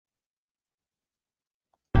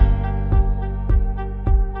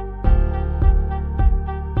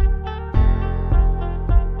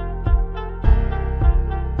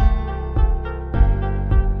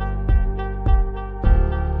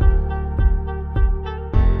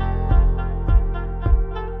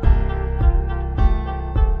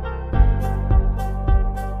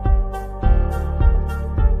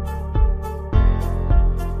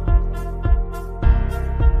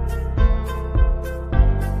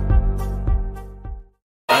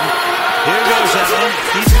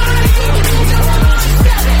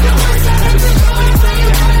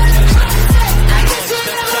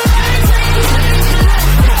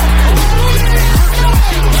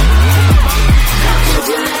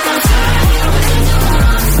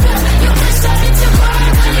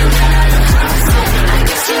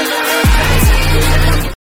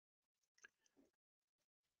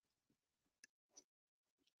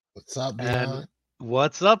What's up, And Beyond?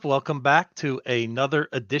 what's up? Welcome back to another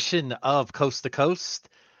edition of Coast to Coast.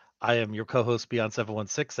 I am your co-host Beyond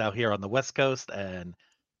 716 out here on the West Coast and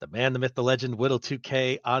the man, the myth, the legend, Whittle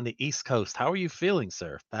 2K on the East Coast. How are you feeling,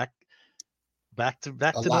 sir? Back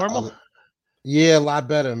A to lot, normal? yeah, a lot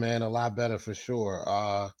better, man. A lot better for sure.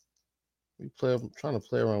 I'm trying to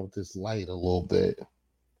play around with this light a little bit,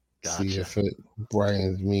 see Gotcha. if it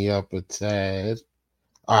brightens me up a tad.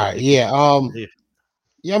 All right, It could yeah.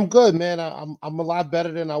 yeah, I'm good, man. I'm a lot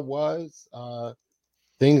better than I was.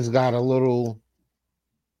 Things got a little,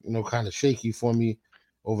 kind of shaky for me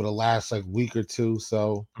over the last like week or two,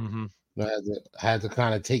 so hmm I had to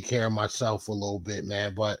kind of take care of myself a little bit,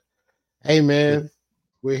 man. But hey, It, man,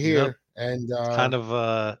 we're you know, here, and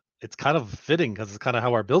it's kind of fitting because it's kind of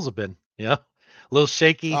how our bills have been. Yeah. A little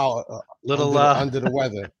shaky, oh, little under the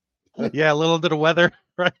weather. yeah, a little under the weather,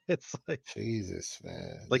 right? It's Jesus,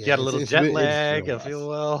 man. like Yeah, you had a little jet it's been lag. I rough. feel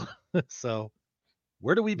well. So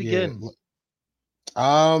where do we Yeah. begin?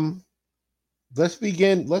 Um, let's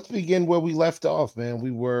begin where we left off, man.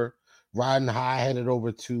 We were riding high, headed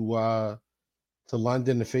over to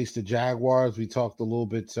London to face the Jaguars. We talked a little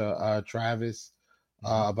bit to Travis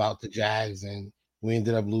Mhm. about the Jags, and we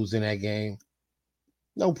ended up losing that game.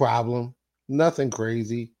 No problem. Nothing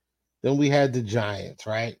crazy. Then we had the Giants,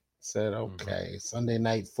 right? Said, Mhm. okay, Sunday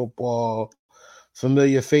night football,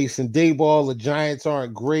 familiar face in Dayball. The Giants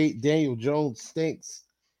aren't great. Daniel Jones stinks.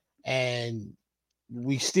 And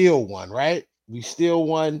we still won, right? We still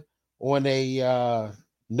won on a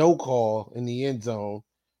no call in the end zone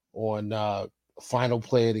on final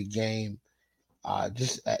play of the game.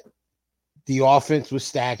 Just the offense was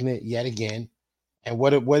stagnant yet again. And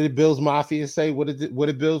what did Bills Mafia say? What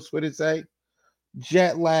did Bills Twitter say?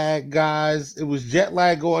 Jet lag, guys. It was jet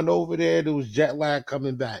lag going over there. There was jet lag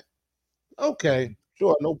coming back. Okay, Mhm.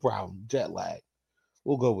 sure, no problem. Jet lag.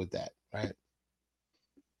 We'll go with that, right?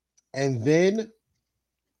 And then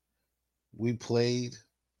we played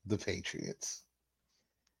the Patriots,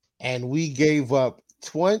 and we gave up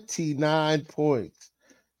 29 points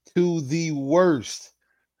to the worst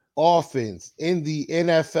offense in the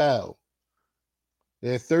NFL.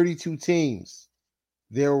 There are 32 teams.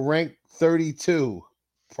 They're ranked 32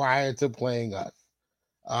 prior to playing us.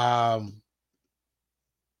 Um,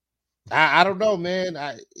 I don't know, man.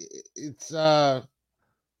 It's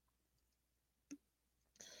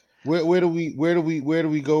where do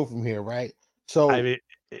we go from here, right? I So mean,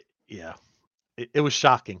 yeah, it was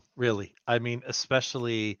shocking, really. I mean,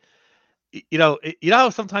 especially you know how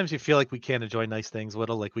sometimes you feel like we can't enjoy nice things,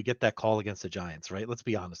 little like we get that call against the Giants, right? Let's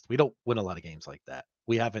be honest, we don't win a lot of games like that.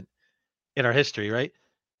 We haven't in our history, right?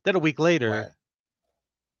 Then a week later, right.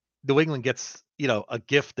 New England gets a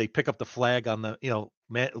gift. They pick up the flag on the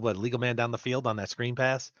legal man down the field on that screen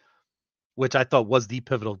pass, which I thought was the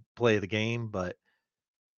pivotal play of the game, but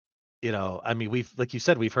I mean, we've like you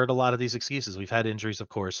said, we've heard a lot of these excuses. We've had injuries, of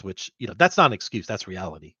course, which that's not an excuse, that's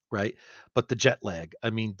reality, right? But the jet lag. I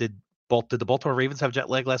mean, did the Baltimore Ravens have jet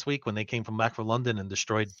lag last week when they came from back from London and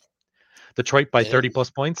destroyed Detroit by It, 30 plus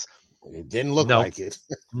points? it didn't look No, like it.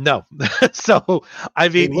 no. So I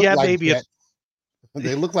They mean, look yeah, like maybe if jet.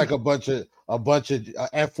 They look like a bunch of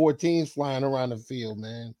F-14s flying around the field,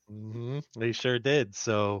 man. they sure did.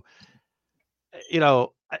 So you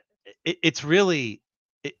know, it's really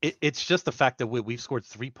it's just the fact that we've scored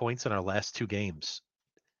 3 points in our last two games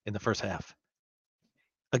in the first half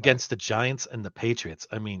Right. against the Giants and the Patriots.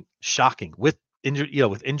 I mean, shocking with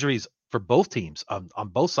with injuries for both teams on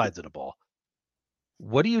both sides of the ball.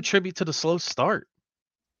 What do you attribute to the slow start?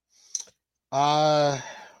 Uh,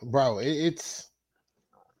 bro, it's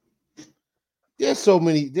there's so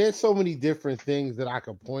many different things that I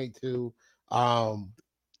could point to. Um,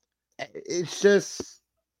 it's just,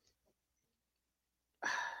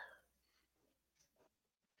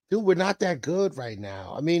 dude, we're not that good right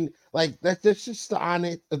now. I mean, like that's just the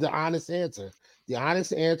honest answer. The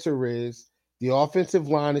honest answer is the offensive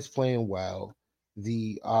line is playing well.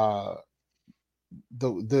 The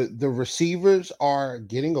receivers are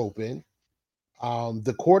getting open.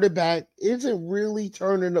 The quarterback isn't really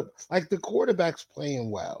turning up. Like the quarterback's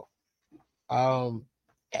playing well. Um,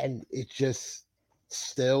 and it's just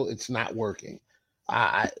still it's not working.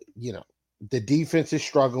 I you know the defense is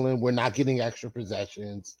struggling. We're not getting extra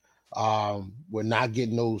possessions. We're not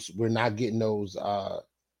getting those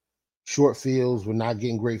short fields. We're not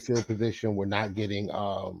getting great field position. We're not getting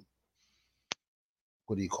what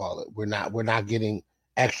do you call it? We're not getting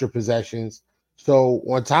extra possessions. So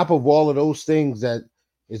on top of all of those things that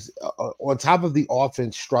is on top of the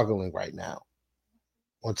offense struggling right now,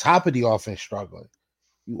 on top of the offense struggling,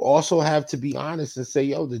 you also have to be honest and say,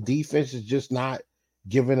 yo, the defense is just not.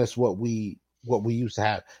 giving us what we used to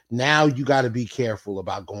have. Now you got to be careful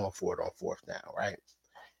about going for it on fourth down, right?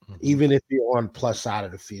 Mm-hmm. Even if you're on plus side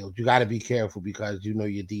of the field, you got to be careful because you know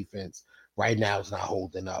your defense right now is not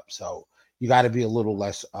holding up. So you got to be a little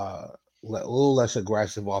less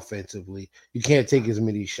aggressive offensively. You can't take as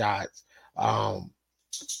many shots.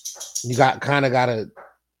 You got to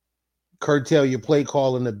curtail your play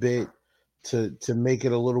calling a bit to make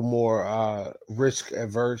it a little more risk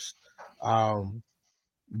averse. Mm-hmm.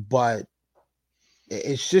 But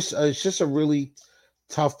it's just a really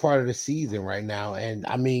tough part of the season right now. And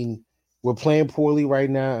I mean, we're playing poorly right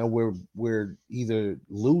now, and we're either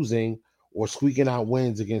losing or squeaking out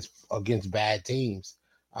wins against bad teams.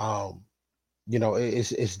 Um,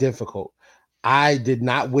 it's difficult. I did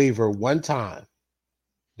not waver one time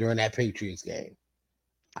during that Patriots game.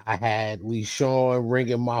 I had Lee Sean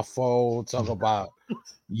ringing my phone, talking about,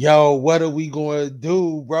 yo, what are we going to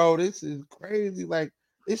do, bro? This is crazy. Like,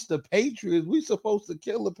 it's the Patriots. We supposed to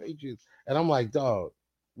kill the Patriots. And I'm like, dog,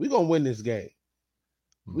 we going to win this game.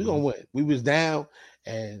 We Mm-hmm. going to win. We was down,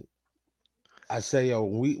 and I say, yo,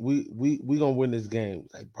 we going to win this game.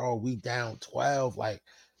 Like, bro, we down 12. Like,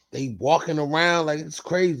 they walking around like it's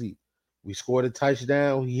crazy. We scored a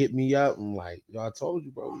touchdown. He hit me up. I'm like, yo, I told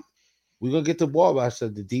you, bro. We're going to get the ball back. I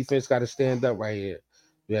said, the defense got to stand up right here.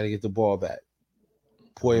 We got to get the ball back.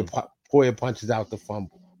 Poyer punches out the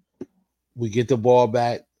fumble. We get the ball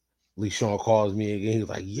back. Lee Sean calls me again. He's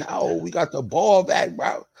like, yo, we got the ball back,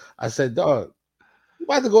 bro. I said, dog, you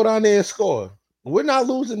about to go down there and score. We're not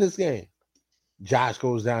losing this game. Josh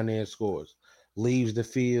goes down there and scores. Leaves the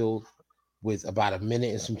field with about a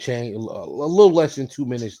minute and some change, a little less than 2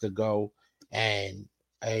 minutes to go, and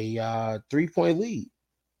a 3-point lead.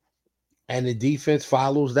 And the defense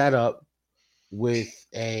follows that up with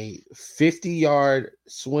a 50-yard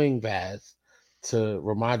swing pass to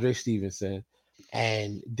Ramondre Stevenson,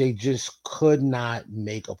 and they just could not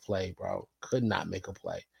make a play, bro. Could not make a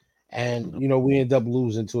play. And, we end up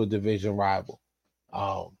losing to a division rival.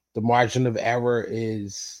 The margin of error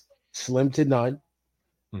is slim to none.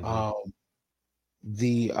 Mm-hmm. Um,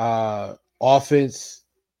 the offense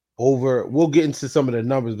we'll get into some of the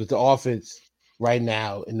numbers, but the offense right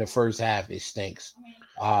now in the first half, it stinks.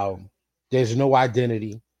 Um, there's no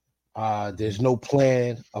identity. Mm-hmm. There's no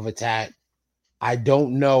plan of attack. I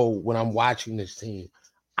don't know when I'm watching this team.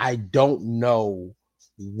 I don't know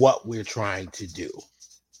what we're trying to do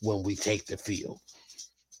when we take the field,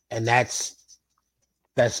 and that's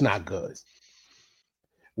not good.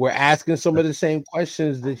 We're asking some of the same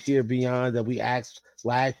questions this year beyond that we asked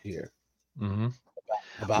last year Mm-hmm.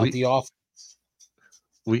 about We the offense.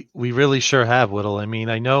 we really sure have, Whittle. I mean,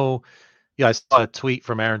 I know. Yeah, I saw a tweet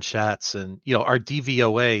from Aaron Schatz, and our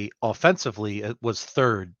DVOA offensively it was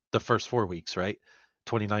third the first 4 weeks, right?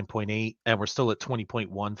 29.8, and we're still at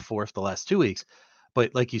 20.1 fourth the last 2 weeks.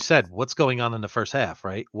 But like you said, what's going on in the first half,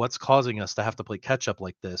 right? What's causing us to have to play catch up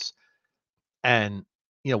like this? And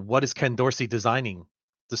what is Ken Dorsey designing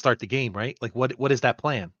to start the game, right? Like what is that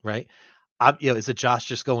plan, right? Is it Josh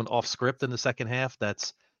just going off script in the second half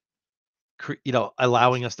that's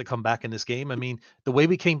allowing us to come back in this game? I mean, the way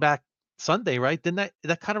we came back Sunday, right? Didn't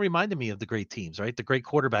that kind of reminded me of the great teams, right? The great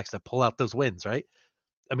quarterbacks that pull out those wins, right?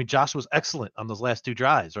 I mean, Josh was excellent on those last two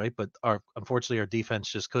drives, right? But unfortunately our defense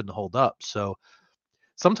just couldn't hold up. So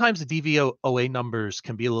sometimes the DVOA numbers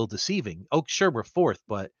can be a little deceiving. Oh, sure, we're fourth,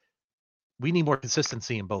 but we need more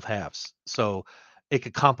consistency in both halves. So it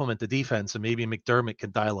could complement the defense, and maybe McDermott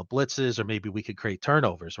could dial up blitzes, or maybe we could create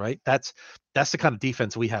turnovers, right? That's the kind of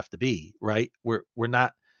defense we have to be, right? We're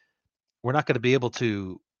not going to be able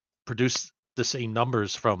to produce the same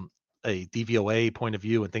numbers from a DVOA point of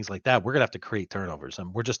view and things like that. We're going to have to create turnovers,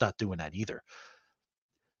 and we're just not doing that either.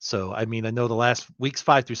 So, I mean, I know the last weeks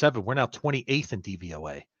 5 through 7, we're now 28th in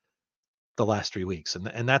DVOA the last 3 weeks,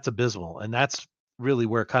 and that's abysmal. And that's really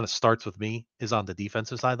where it kind of starts with me is on the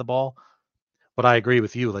defensive side of the ball. But I agree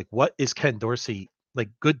with you. Like, what is Ken Dorsey? Like,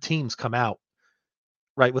 good teams come out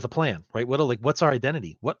right with a plan, right? What's our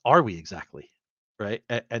identity? What are we exactly, right?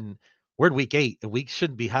 And we're in week 8, and we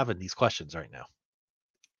shouldn't be having these questions right now.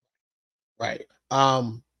 Right.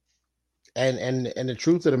 And the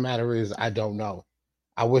truth of the matter is, I don't know.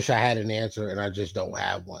 I wish I had an answer, and I just don't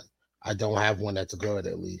have one. I don't have one that's good,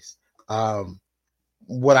 at least.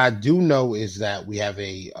 What I do know is that we have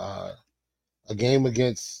a game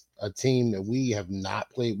against a team that we have not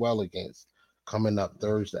played well against coming up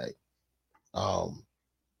Thursday. Um,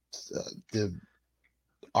 the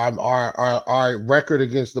our record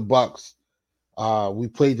against the Bucs. We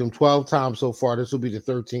played them 12 times so far. This will be the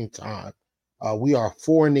 13th time. We are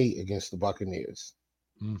 4-8 against the Buccaneers.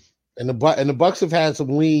 Mm. And the Bucs have had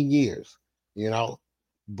some lean years, you know.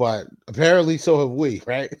 but apparently so have we,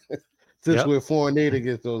 right? Since Yep. we're 4-8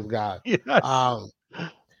 against those guys. Yes. Um,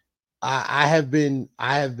 I have been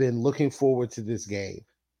looking forward to this game,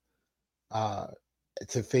 uh,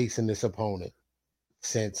 to facing this opponent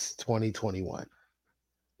since 2021.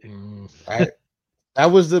 Mm, Right, that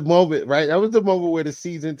was the moment. Right, that was the moment where the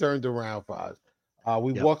season turned around for us.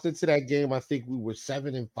 We yep. walked into that game. I think we were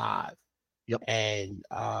 7-5, Yep. and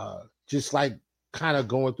just like kind of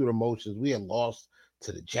going through the motions. We had lost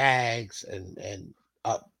to the Jags and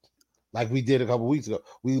like we did a couple weeks ago.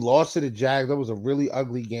 We lost to the Jags. That was a really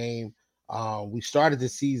ugly game. We started the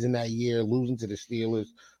season that year losing to the Steelers,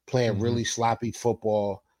 playing Hmm. really sloppy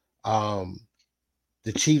football. Um,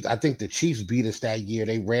 the Chiefs, I think the Chiefs beat us that year.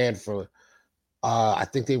 They ran for, I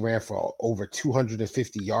think they ran for over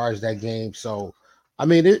 250 yards that game. So, I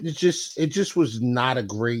mean, it just was not a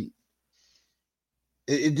great.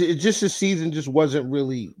 It just the season just wasn't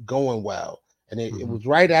really going well, and it Hmm. was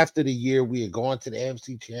right after the year we had gone to the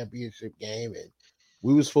AFC Championship game, and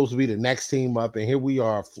we were supposed to be the next team up, and here we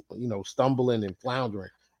are, stumbling and floundering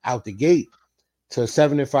out the gate to a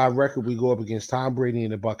 7-5 record. We go up against Tom Brady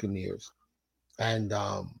and the Buccaneers, and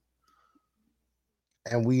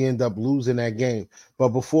we end up losing that game. But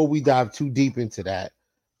before we dive too deep into that,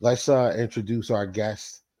 let's introduce our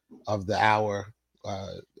guest of the hour,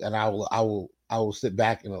 and I will sit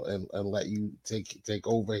back and let you take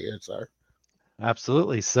over here, sir.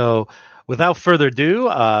 Absolutely. So, without further ado,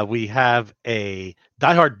 we have a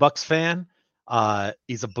diehard Bucks fan.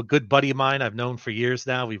 He's a good buddy of mine. I've known for years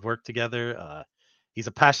now. We've worked together. He's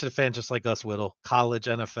a passionate fan, just like us, Whittle. College,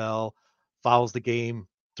 NFL, follows the game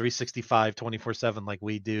 365, 24/7, like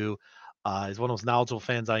we do. He's one of those knowledgeable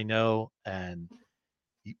fans I know, and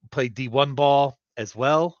he played D1 ball as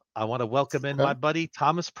well. I want to welcome in my Okay. buddy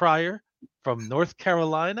Thomas Pryor from North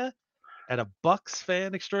Carolina and a Bucks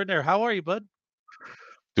fan extraordinaire. How are you, bud?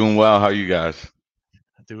 Doing well. How you guys?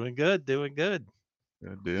 Doing good, doing good.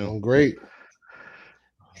 Good deal. Doing great.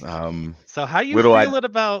 So how you Whittle, feeling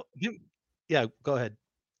about you? Yeah, go ahead.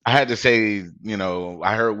 I had to say,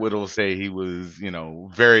 I heard Whittle say he was,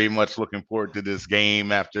 very much looking forward to this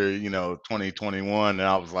game after, 2021, and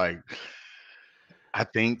I was like, I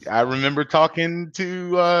think I remember talking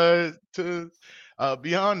to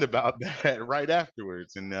Beyond about that right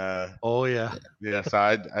afterwards, and Oh yeah. yeah, so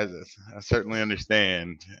I certainly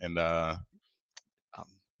understand, and um,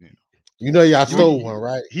 you know, Y'all you, stole He, one,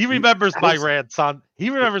 right? he remembers my Listen, rant, son.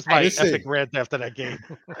 He remembers my epic listen. rant after that game.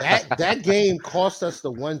 That game cost us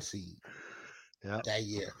the 1 seed Yeah. that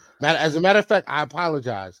year. As a matter of fact, I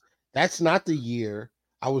apologize. That's not the year.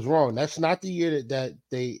 I was wrong. That's not the year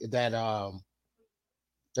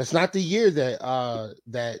that's not the year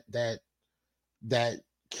that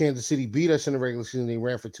Kansas City beat us in the regular season. They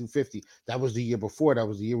ran for 250. That was the year before. That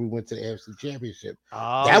was the year we went to the AFC Championship.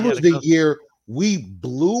 Oh That yeah, was to the go. year we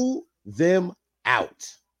blew them out.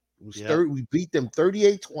 It was Yep. we beat them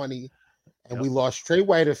 38-20, and Yep. we lost Trey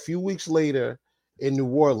White a few weeks later in New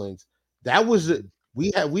Orleans. That was it.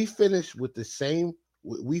 Mhm. We finished with the same.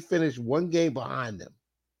 We finished one game behind them,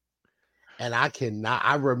 and I cannot.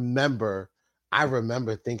 I remember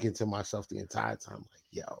thinking to myself the entire time, like,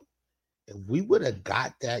 yo, if we would have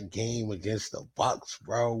got that game against the Bucs,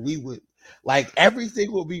 bro, we would like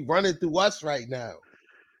everything would be running through us right now.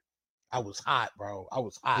 I was hot, bro. I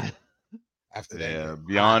was hot after that yeah, game. Hot.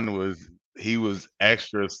 Beyond he was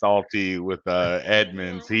extra salty with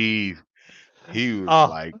Edmonds. He was Oh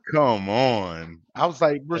like, "Come on!" I was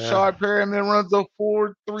like, yeah. "Rashad Perriman runs a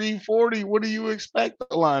 4.340. What do you expect the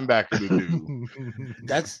linebacker to do?"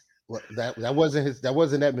 That's that wasn't his. That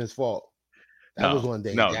wasn't Edmonds' fault. That was No, on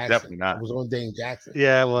Dane no, Jackson. definitely That not. was on Dane Jackson.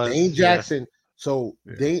 Yeah, it was. Dane Yeah. Jackson. So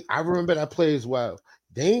Yeah. I remember that play as well.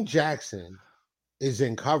 Dane Jackson is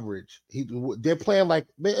in coverage. They're playing like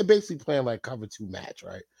basically playing like cover two match,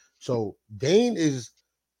 right? So Dane is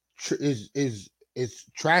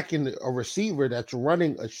tracking a receiver that's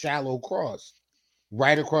running a shallow cross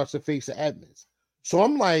right across the face of Edmonds. So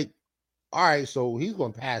I'm like, all right, so he's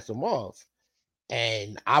gonna pass him off.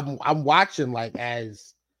 And I'm watching like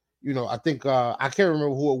as I think I can't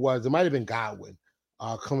remember who it was. It might have been Godwin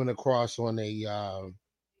coming across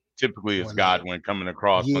Typically, it's on a Godwin coming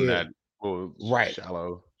across on yeah, that little right.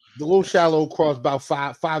 shallow. The little shallow cross about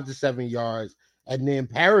 5 to 7 yards. And then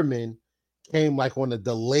Perriman came like on a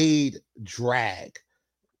delayed drag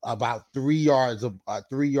about 3 yards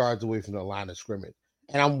away from the line of scrimmage.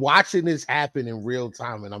 And I'm watching this happen in real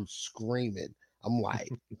time and I'm screaming. I'm like,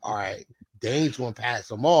 all right, Dane's gonna pass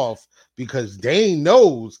him off because Dane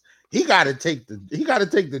knows he gotta take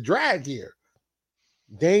the drag here.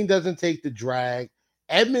 Dane doesn't take the drag.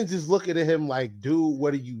 Edmonds is looking at him like, dude,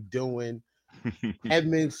 what are you doing?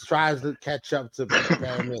 Edmonds tries to catch up to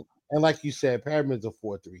Perriman. And like you said, Perriman's a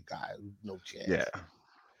 4-3 guy. No chance. Yeah.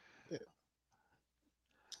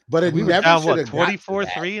 But it We were never down should what have got to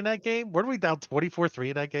that. 24-3 in that game. Were we down 24-3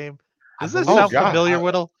 in that game? I Does this believe sound so. familiar, I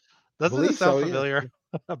Whittle? Doesn't it believe sound so, yeah. familiar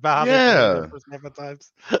about how they played Yeah. that first half of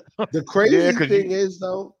times? The Yeah, crazy because thing is,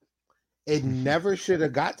 though, it never should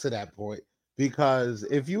have got to that point because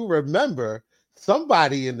if you remember,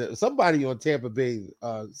 somebody on Tampa Bay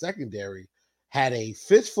secondary had a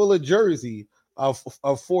fistful of jersey of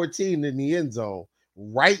 14 in the end zone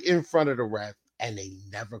right in front of the ref, and they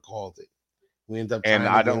never called it. We ended up and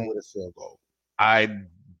tying the game with a field goal. I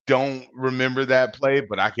don't remember that play,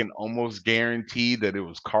 but I can almost guarantee that it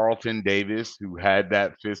was Carlton Davis who had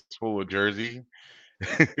that fistful of jersey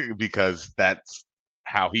because that's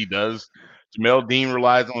how he does. Jamel Dean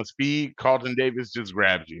relies on speed. Carlton Davis just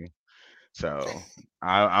grabs you. So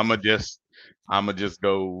I'ma just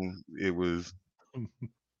go. It was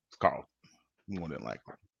Carl more than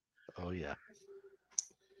likely. Oh yeah.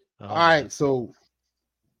 Oh, All man. right, so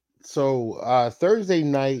Thursday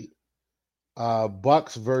night,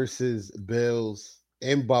 Bucs versus Bills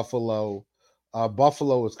in Buffalo.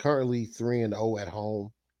 Buffalo is currently 3-0 at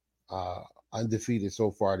home, undefeated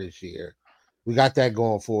so far this year. We got that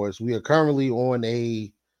going for us. We are currently on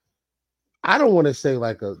a, I don't want to say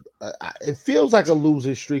like it feels like a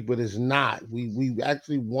losing streak, but it's not. We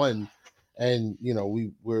actually won, and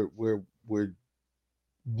we're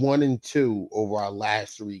 1-2 over our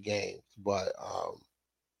last 3 games, but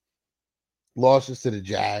losses to the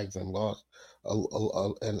Jags and lost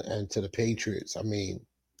and to the Patriots. I mean,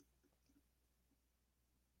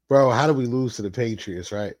 bro, how do we lose to the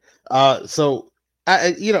Patriots, right? So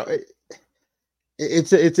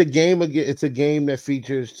it's a game again. It's a game that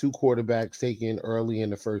features 2 quarterbacks taken early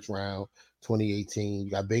in the first round, 2018.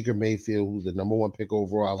 You got Baker Mayfield, who's the number 1 pick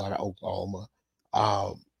overall out of Oklahoma.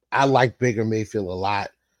 I like Baker Mayfield a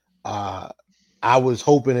lot. I was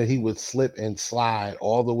hoping that he would slip and slide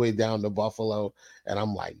all the way down to Buffalo, and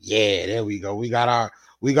I'm like, yeah, there we go. We got our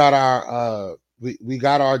Doug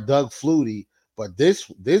Flutie, but this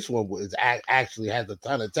one was actually has a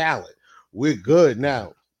ton of talent. We're good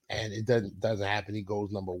now, and it doesn't happen. He goes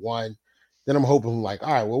number 1. Then I'm hoping like,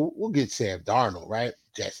 all right, well, we'll get Sam Darnold, right?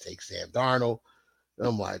 Jets take Sam Darnold. And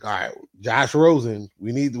I'm like, all right, Josh Rosen.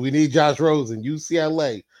 We need Josh Rosen,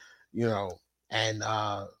 UCLA, and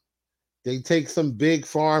they take some big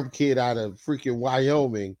farm kid out of freaking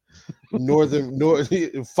Wyoming, north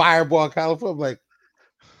Fireball, California. I'm like,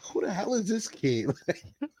 who the hell is this kid?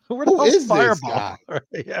 Who is this guy?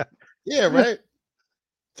 Yeah. Yeah, right.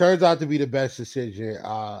 Turns out to be the best decision.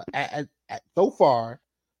 So far,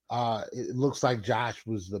 it looks like Josh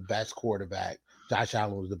was the best quarterback. Josh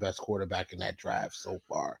Allen was the best quarterback in that draft so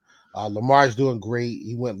far. Lamar's doing great.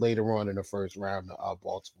 He went later on in the first round to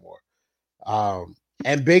Baltimore.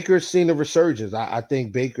 And Baker's seen a resurgence. I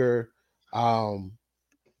think Baker. I've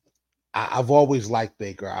always liked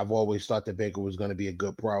Baker. I've always thought that Baker was going to be a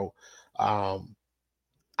good pro. I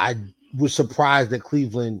was surprised that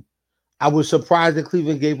Cleveland. I was surprised that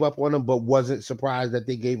Cleveland gave up on him, but wasn't surprised that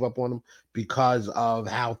they gave up on him because of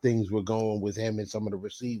how things were going with him and some of the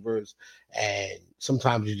receivers. And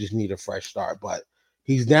sometimes you just need a fresh start. But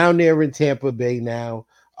he's down there in Tampa Bay now.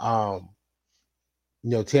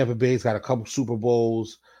 Tampa Bay's got a couple Super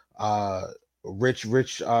Bowls, rich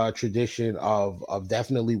tradition of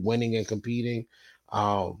definitely winning and competing.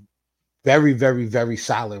 Very, very, very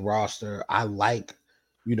solid roster. I like,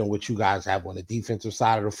 what you guys have on the defensive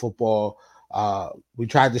side of the football. We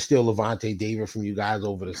tried to steal Levante David from you guys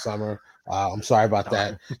over the summer. I'm sorry about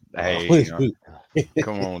that. Hey,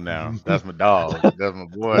 come on now. That's my dog. That's my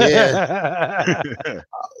boy. Yeah.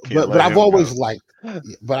 but I've always liked,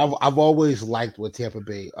 I've always liked what Tampa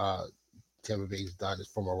Bay's done is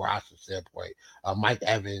from a roster standpoint. Mike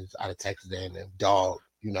Evans out of Texas A&M, dog.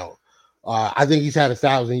 I think he's had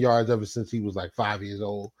 1,000 yards ever since he was like 5 years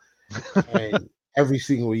old, and every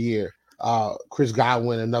single year. Chris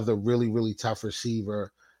Godwin, another really, really tough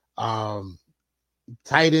receiver.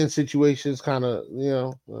 Tight end situations, kind of,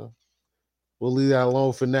 we'll leave that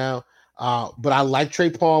alone for now. But I like Trey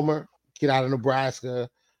Palmer, kid out of Nebraska.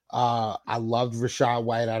 I loved Rashad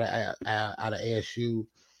White out of ASU.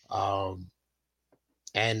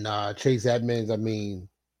 And Chase Edmonds, I mean,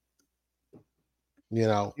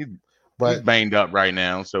 but he's banged up right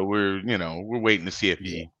now, so we're waiting to see if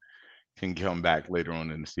he can come back later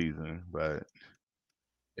on in the season. But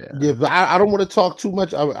yeah, but I don't want to talk too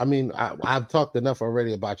much. I mean, I've talked enough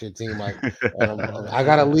already about your team. Like, I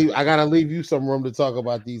gotta leave you some room to talk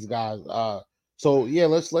about these guys. So yeah,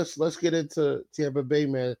 let's get into Tampa Bay,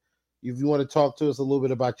 man. if you want to talk to us a little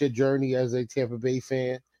bit about your journey as a Tampa Bay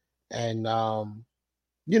fan, and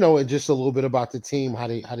and just a little bit about the team, how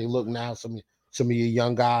they look now. Some of your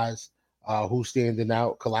young guys who standing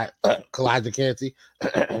out, Kalijah Canty,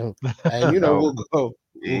 and Oh,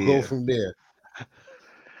 we'll go yeah. from there.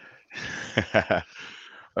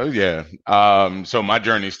 Oh yeah. So my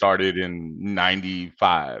journey started in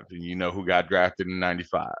 '95, and you know who got drafted in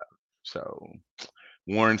 '95? So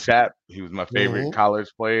Warren Sapp, he was my favorite Hmm. college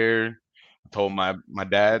player. I told my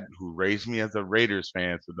dad, who raised me as a Raiders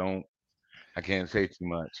fan, so I can't say too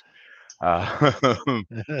much. Uh,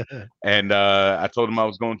 and I told him I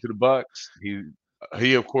was going to the Bucs.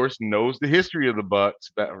 He of course knows the history of the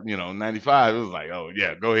Bucs. But '95. It was like, oh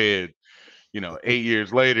yeah, go ahead. 8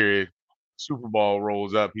 years later, Super Bowl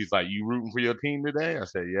rolls up. He's like, "You rooting for your team today?" I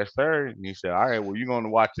said, "Yes, sir." And he said, "All right, well, you're going to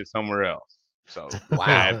watch it somewhere else." So Wow.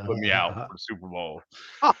 dad put me out for the Super Bowl,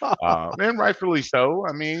 and rightfully so.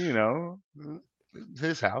 I mean, it's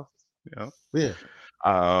his house. You know. Yeah.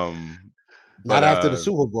 Um, but Not after the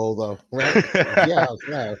Super Bowl though, right? It's your house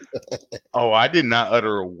now. oh, I did not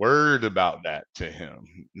utter a word about that to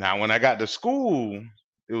him. Now, when I got to school,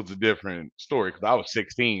 it was a different story because I was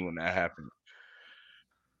 16 when that happened.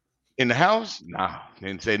 In the house, nah,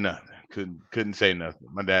 didn't say nothing. Couldn't say nothing.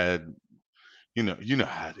 My dad, you know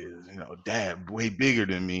how it is. Dad way bigger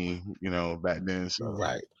than me. Back then. So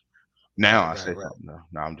Right. now Right. I Right. say Right. something.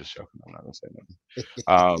 No, I'm just joking. I'm not gonna say nothing.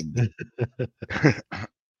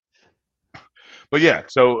 But yeah.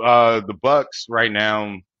 So the Bucks right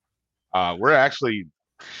now, we're actually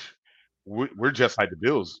we're just like the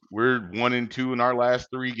Bills. We're 1-2 in our last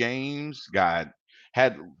 3 games.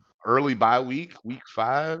 Had early bye week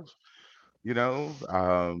 5. You know,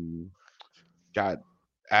 got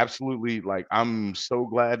absolutely, like, I'm so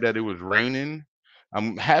glad that it was raining.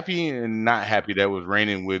 I'm happy and not happy that it was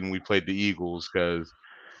raining when we played the Eagles because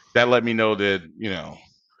that let me know that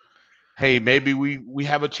hey, maybe we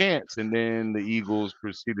have a chance. And then the Eagles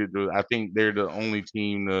proceeded to. I think they're the only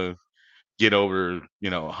team to get over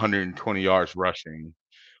 120 yards rushing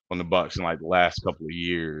on the Bucks in like the last couple of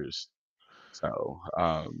years. So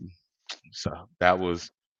that was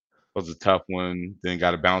a tough one. Then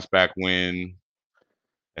got a bounce back win,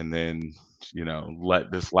 and then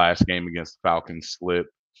let this last game against the Falcons slip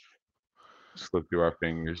through our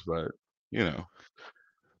fingers. But you know,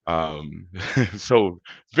 um, so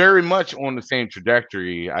very much on the same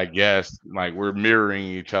trajectory, I guess. Like we're mirroring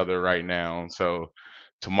each other right now. So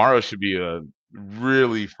tomorrow should be a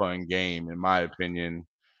really fun game, in my opinion,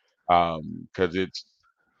 because it's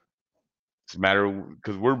a matter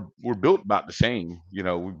because we're built about the same.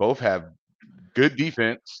 We both have good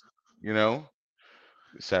defense. You know,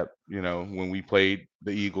 except when we played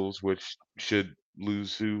the Eagles, which should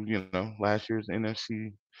lose to last year's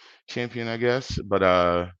NFC champion, I guess. But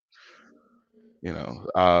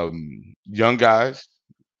young guys,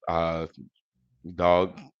 uh,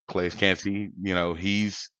 dog Clay Cansey,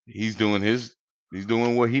 he's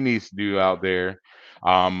doing what he needs to do out there.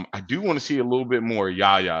 I do want to see a little bit more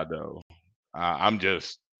Yaya though.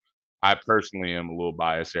 I personally am a little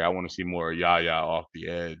biased here. I want to see more Yaya off the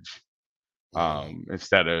edge, Yeah.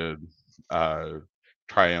 instead of uh,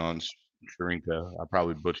 Tryon Sharinka. I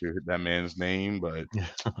probably butchered that man's name, but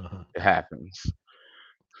it happens.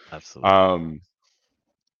 Absolutely. Um,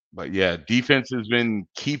 but yeah, defense has been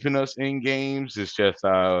keeping us in games. It's just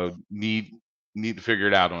need to figure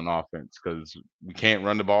it out on offense because we can't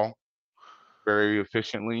run the ball very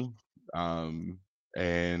efficiently.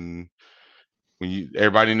 And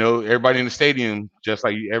everybody in the stadium, just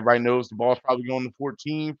like everybody knows the ball's probably going to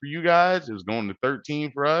 14 for you guys, it's going to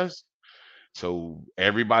 13 for us. So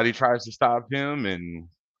everybody tries to stop him, and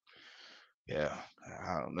yeah,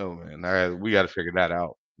 I don't know, man. We got to figure that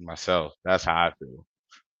out myself. That's how I feel.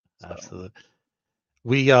 So, Absolutely.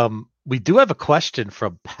 We do have a question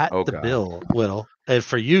from Pat oh the god, Bill Whittle, and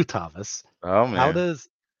for you, Thomas. oh How man. does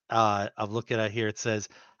I'm looking at here, it says,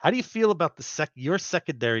 how do you feel about your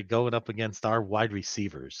secondary going up against our wide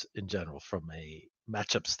receivers in general from a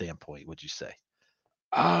matchup standpoint, would you say?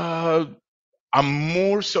 Uh, I'm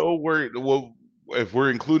more so worried. Well, if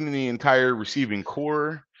we're including the entire receiving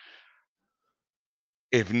core,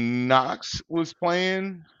 if Knox was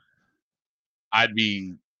playing, I'd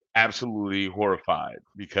be absolutely horrified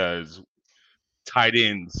because tight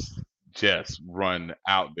ends just run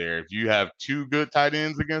out there. If you have 2 good tight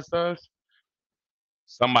ends against us,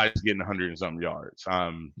 somebody's getting 100 and some yards.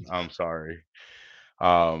 I'm sorry.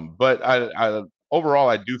 But I overall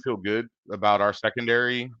I do feel good about our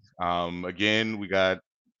secondary. Again, we got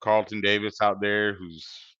Carlton Davis out there who's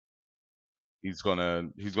he's gonna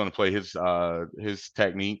play his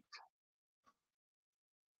technique.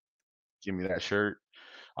 give me that shirt.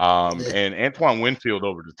 And Antoine Winfield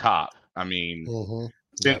over the top. I mean,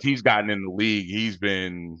 since Yep. he's gotten in the league, he's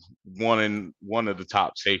been one of the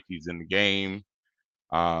top safeties in the game.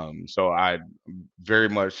 So I very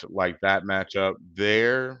much like that matchup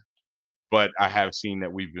there. But I have seen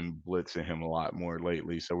that we've been blitzing him a lot more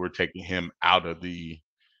lately, so we're taking him out of the,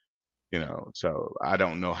 So I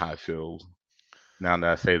don't know how I feel now that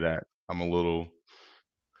I say that. I'm a little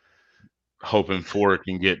hoping for it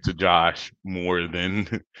can get to Josh more than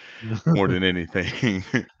more than anything.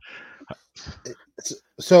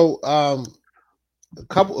 So, a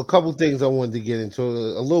couple things I wanted to get into,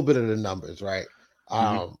 a little bit of the numbers, right?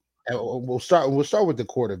 Mhm. And we'll start with the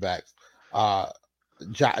quarterbacks.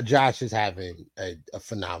 Josh is having a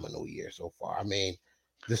phenomenal year so far. I mean,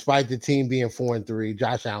 despite the team being 4-3,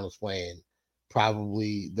 Josh Allen is playing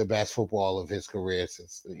probably the best football of his career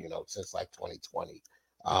since like 2020.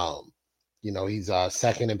 He's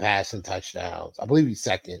second in passing touchdowns. I believe he's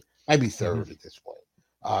second, might be third at this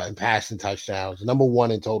point. In passing touchdowns, number one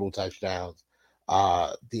in total touchdowns.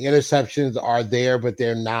 The interceptions are there, but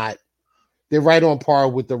they're not. They're right on par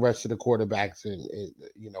with the rest of the quarterbacks,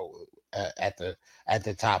 at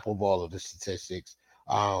the top of all of the statistics.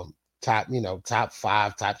 Top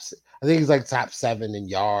five, I think he's like top 7 in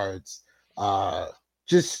yards.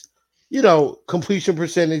 Just completion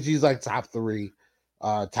percentage, he's like top 3,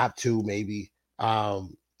 top 2 maybe.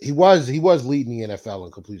 He was leading the NFL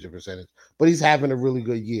in completion percentage, but he's having a really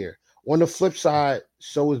good year. On the flip side,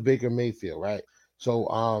 so is Baker Mayfield, right? So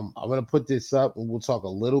I'm gonna put this up and we'll talk a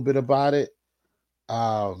little bit about it.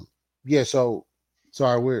 Yeah, so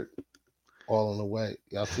sorry, we're all on the way.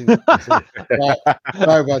 Y'all see?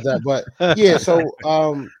 Sorry about that. But yeah, so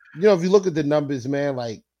if you look at the numbers, man,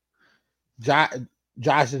 like Josh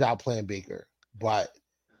is outplaying Baker, but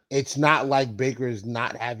it's not like Baker is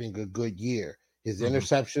not having a good year. His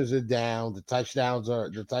interceptions are down. The touchdowns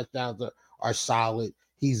are solid.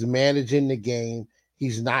 He's managing the game.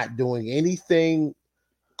 He's not doing anything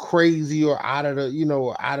crazy or out of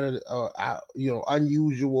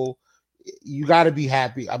unusual. You got to be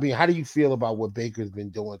happy. I mean, how do you feel about what Baker's been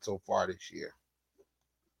doing so far this year?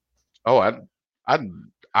 Oh, I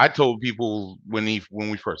I told people when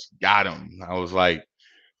we first got him, I was like,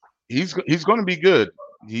 he's going to be good.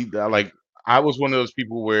 I was one of those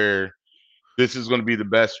people where this is going to be the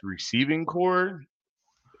best receiving core,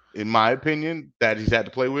 in my opinion, that he's had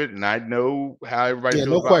to play with, and I know how everybody Yeah,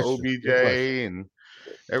 feels no about question. No question. OBJ and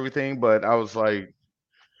everything, but I was like,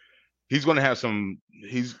 he's going to have some.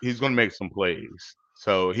 He's going to make some plays.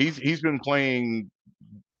 So he's been playing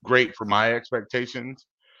great for my expectations.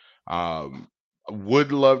 I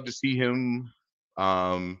would love to see him.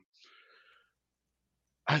 Um,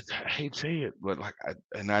 I hate to say it, but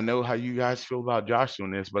and I know how you guys feel about Josh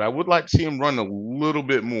on this, but I would like to see him run a little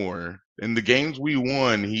bit more. In the games we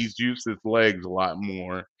won, he's used his legs a lot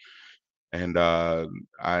more, and I.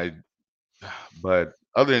 But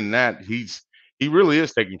other than that, he really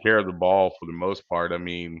is taking care of the ball for the most part. I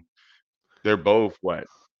mean, they're both what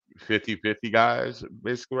 50-50 guys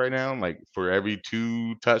basically right now. Like for every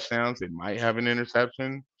 2 touchdowns, they might have an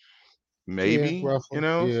interception, Yeah, maybe. roughly.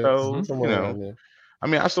 Yeah, So somewhere around there. I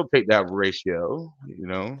mean, I still take that ratio.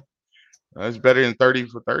 That's better than 30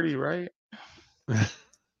 for 30, right?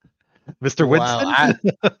 Mr. Wow, Winston?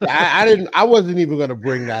 I didn't. I wasn't even going to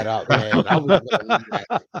bring that up, man. I was going to leave that.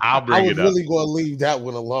 I'll I bring was it up. really going to leave that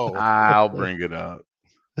one alone. I'll bring it up.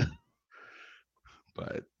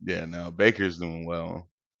 But yeah, no, Baker's doing well.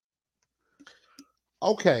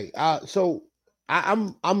 Okay, so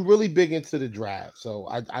I'm really big into the draft. So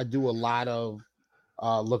I do a lot of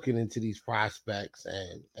looking into these prospects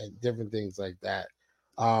and different things like that.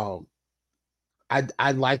 Um,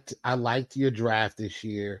 I liked your draft this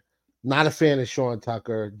year. Not a fan of Sean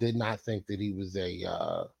Tucker. Did not think that he was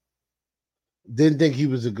didn't think he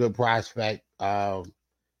was a good prospect.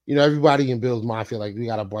 Everybody in Bills Mafia, like we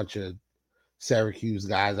got a bunch of Syracuse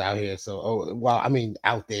guys out here. So, I mean,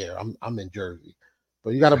 out there. I'm in Jersey,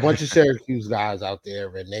 but you got a bunch of Syracuse guys out there,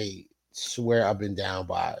 and they swear up and down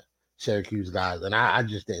by Syracuse guys, and I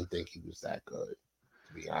just didn't think he was that good,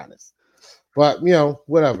 to be honest. But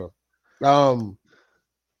whatever.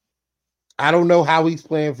 I don't know how he's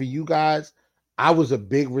playing for you guys. I was a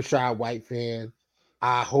big Rashad White fan.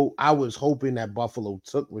 I was hoping that Buffalo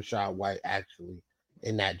took Rashad White actually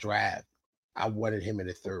in that draft. I wanted him in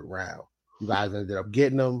the 3rd round. You guys ended up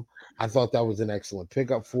getting him. I thought that was an excellent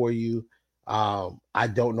pickup for you. I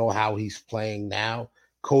don't know how he's playing now.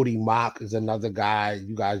 Cody Mock is another guy.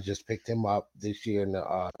 You guys just picked him up this year in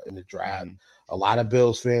the draft. Mhm. A lot of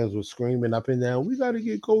Bills fans were screaming up and down, "We got to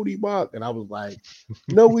get Cody Mock," and I was like,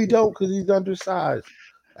 "No, we don't, because he's undersized."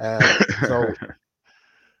 So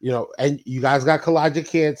and you guys got Kalijah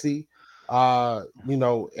Cansey,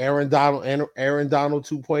 Aaron Donald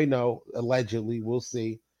 2.0, allegedly. We'll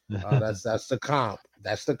see. That's the comp.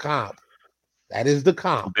 That's the comp. That is the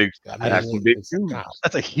comp. Big, I that's mean, some big it's a comp. shoes.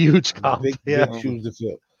 That's a huge comp. Big Yeah. big shoes to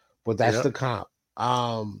fill, but that's Yep. the comp.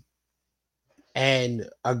 And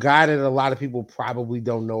a guy that a lot of people probably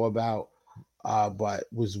don't know about, but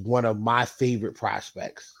was one of my favorite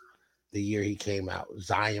prospects the year he came out,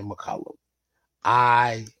 Zion McCollum.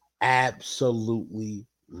 I absolutely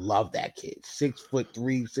love that kid.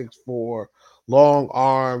 6'3", 6'4", long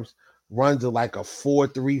arms, runs at like a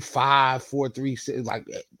 4.35, 4.36, like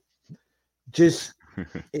just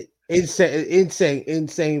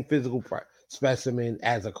insane physical specimen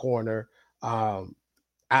as a corner.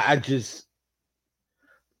 I just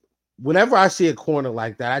whenever I see a corner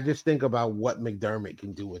like that, I just think about what McDermott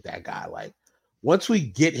can do with that guy. Like once we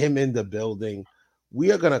get him in the building,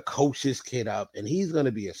 we are gonna coach this kid up, and he's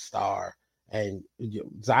gonna be a star. And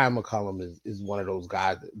Zion McCollum is one of those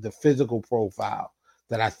guys, the physical profile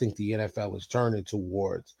that I think the NFL is turning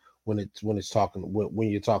towards when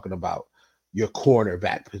you're talking about your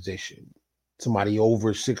cornerback position. Somebody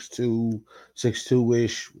over 6'2", 6'2"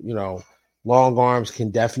 ish, long arms, can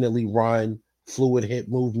definitely run, fluid hip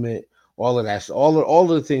movement, all of that, all of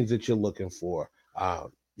the things that you're looking for.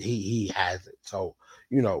 He has it. So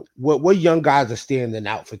what young guys are standing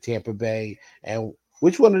out for Tampa Bay, and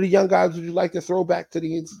which one of the young guys would you like to throw back to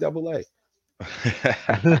the NCAA?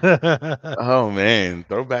 Oh man,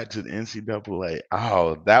 throwback to the NCAA.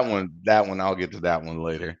 Oh, that one, I'll get to that one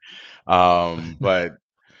later. But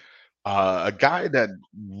a guy that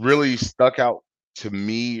really stuck out to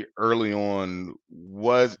me early on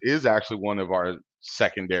is actually one of our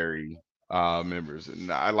secondary members,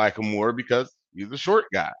 and I like him more because he's a short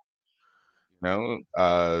guy. You know,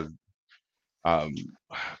 um,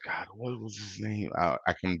 God, what was his name?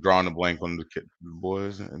 I can draw on a blank on the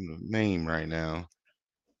boys and the name right now.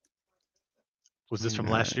 Was this Dang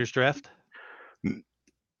from last that. year's draft?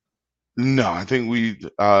 No, I think we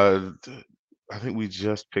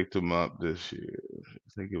just picked him up this year.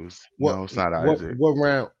 I think it was What no, it's not what Isaac. what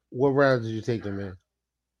round? What round did you take him in?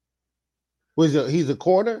 He's a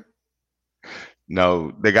corner?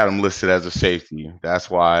 No, they got him listed as a safety. That's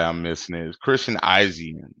why I'm missing it. It's Christian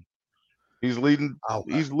Isian. He's leading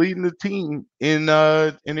Okay. he's leading the team in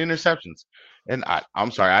interceptions. And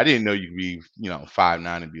I'm sorry, I didn't know you could be,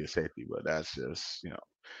 5'9" and be a safety, but that's just,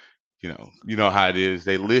 you know how it is.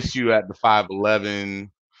 They list you at the 5'11",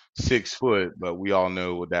 6 foot, but we all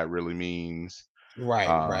know what that really means. Right.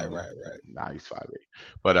 Nah, he's 5'8".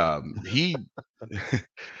 But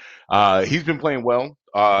he's been playing well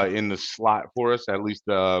in the slot for us, at least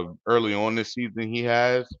early on this season he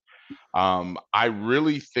has. I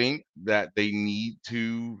really think that they need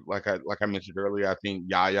to, like I mentioned earlier, I think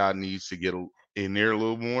Yaya needs to get in there a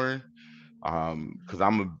little more. Because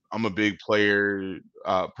I'm a big player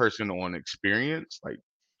person on experience. Like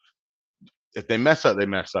if they mess up, they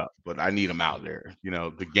mess up, but I need them out there,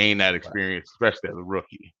 to gain that Right. experience, especially as a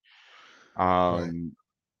rookie. Right. Um,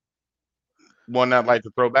 One I'd like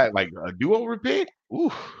to throw back, like a do-over pick.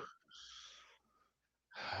 Ooh,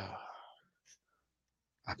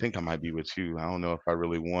 I think I might be with you. I don't know if I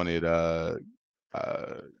really wanted uh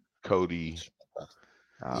Cody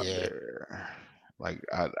out Yeah. there. Like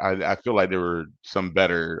I feel like there were some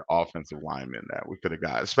better offensive linemen that we could have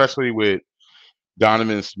got, especially with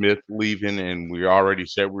Donovan Smith leaving, and we already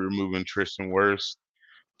said we were moving Tristan Wirfs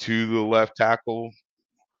to the left tackle.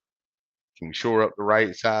 Can we shore up the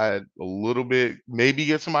right side a little bit? Maybe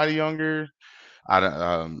get somebody younger.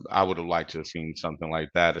 I would have liked to have seen something like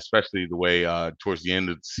that, especially the way towards the end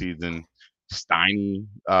of the season Steiny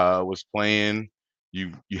was playing.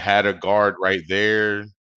 You had a guard right there.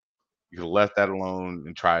 You could have left that alone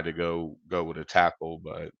and tried to go with a tackle,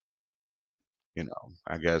 but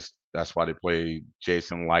I guess that's why they play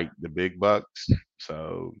Jason like the big bucks.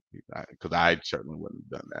 So, because I certainly wouldn't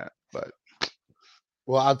have done that, but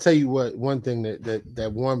Well, I'll tell you what. One thing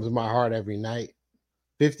that warms my heart every night.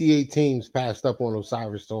 58 teams passed up on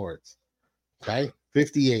Osiris Torrance. Okay,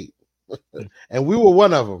 58, and we were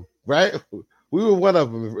one of them. Right, we were one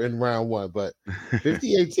of them in round one. But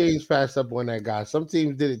 58 teams passed up on that guy. Some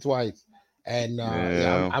teams did it twice, and yeah,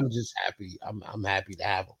 yeah. I'm just happy. I'm happy to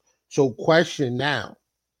have him. So, question now,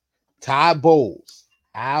 Todd Bowles.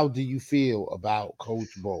 How do you feel about Coach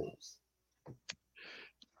Bowles?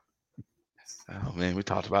 Oh man, we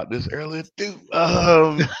talked about this earlier too.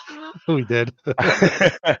 We did.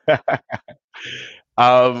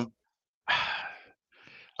 Um,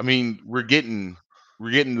 I mean, we're getting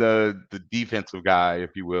the defensive guy,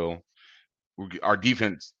 if you will. our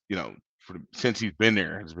defense, since he's been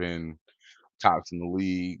there, has been tops in the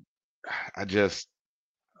league. I just,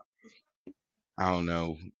 I don't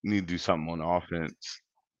know, need to do something on offense,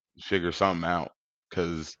 figure something out,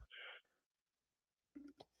 because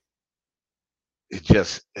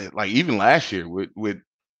like even last year with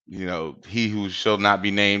he who shall not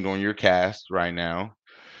be named on your cast right now.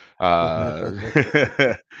 Uh,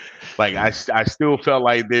 like I still felt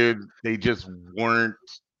like they just weren't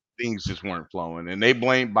things just weren't flowing, and they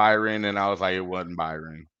blamed Byron, and I was like, it wasn't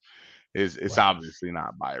Byron. It's Right. obviously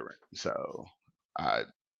not Byron. So I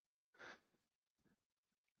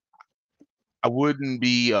I wouldn't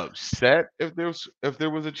be upset if there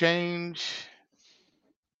was a change,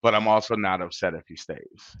 but I'm also not upset if he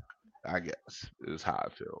stays. I guess is how I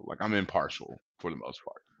feel. Like I'm impartial for the most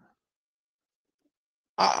part.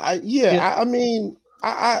 Yeah. I mean,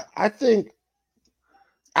 I think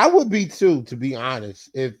I would be too, to be honest.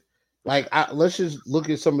 If let's just look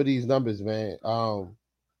at some of these numbers, man.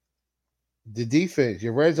 The defense,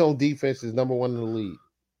 your red zone defense is number one in the league.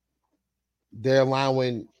 They're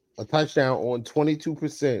allowing a touchdown on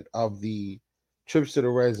 22% of the trips to the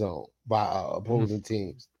red zone by opposing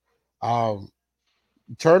teams.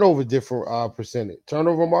 Turnover different percentage.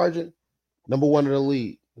 Turnover margin, number one in the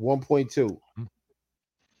league, 1.2.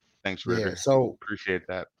 Thanks, Yeah. Ritter. So Appreciate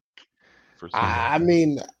that for saying that. I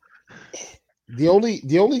mean, the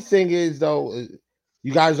only thing is though,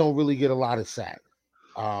 you guys don't really get a lot of sacks.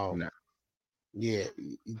 No. Yeah,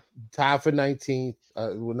 tied for 19th.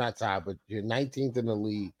 Well, not tied, but you're 19th in the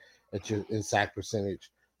league at your in sack percentage.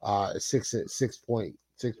 Six point,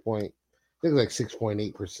 I think like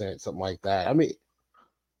 6.8%, something like that. I mean,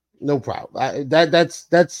 no problem.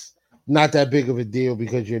 That's not that big of a deal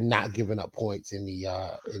because you're not giving up points in the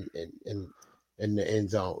in the end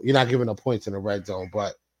zone. You're not giving up points in the red zone,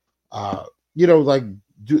 but like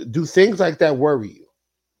do things like that worry you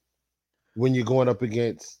when you're going up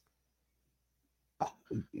against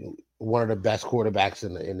one of the best quarterbacks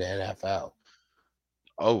in the NFL?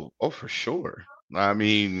 Oh, for sure. I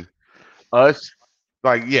mean, us,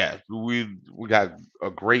 like, yeah, we got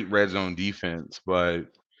a great red zone defense, but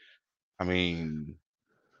I mean,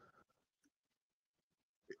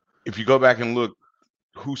 if you go back and look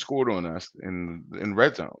who scored on us in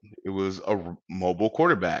red zone, it was a mobile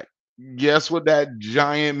quarterback. Guess what that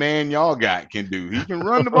giant man y'all got can do? He can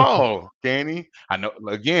run the ball, can he? I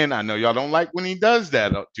know y'all don't like when he does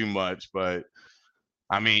that too much, but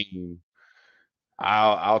I mean,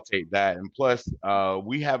 I'll take that. And plus,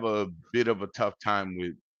 we have a bit of a tough time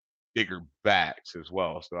with bigger backs as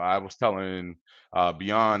well. So I was telling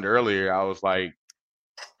Beyond earlier, I was like,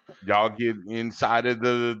 y'all get inside of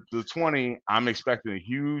the 20. I'm expecting a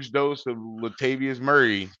huge dose of Latavius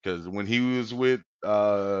Murray because when he was with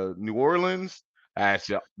New Orleans,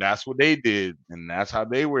 that's what they did, and that's how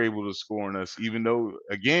they were able to score on us. Even though,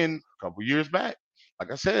 again, a couple years back,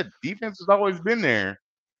 like I said, defense has always been there.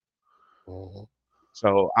 Mhm.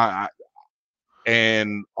 So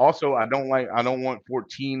and also I don't want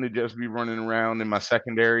 14 to just be running around in my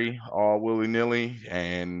secondary all willy nilly,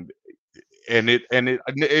 and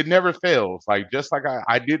it never fails. Like just like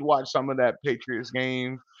I did watch some of that Patriots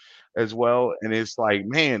game as well, and it's like,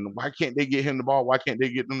 man, why can't they get him the ball? Why can't they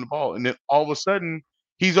get him the ball? And then all of a sudden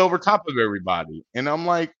he's over top of everybody, and I'm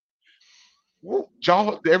like, well,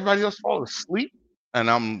 y'all, everybody else fall asleep, and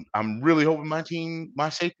I'm really hoping my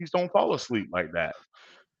safeties don't fall asleep like that.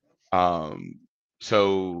 Um,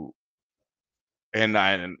 so and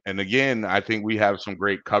again, I think we have some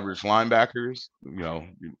great coverage linebackers.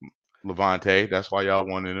 Levante. That's why y'all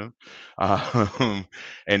wanted him.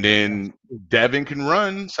 And then Devin can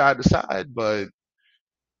run side to side, but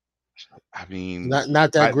I mean,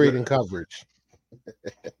 Not that great in coverage.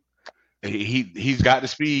 he's got the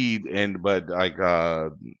speed, but like I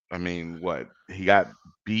mean, what he got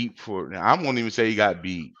beat for? I won't even say he got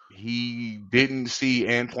beat. He didn't see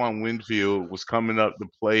Antoine Winfield was coming up to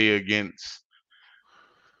play against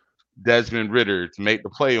Desmond Ritter to make the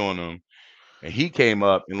play on him. And he came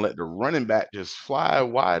up and let the running back just fly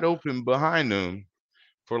wide open behind him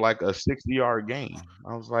for like a 60-yard gain.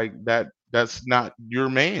 I was like, that's not your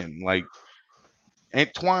man. Like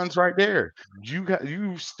Antoine's right there.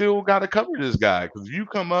 You still got to cover this guy because you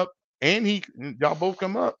come up and y'all both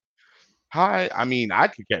come up high. I mean, I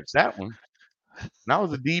could catch that one. And I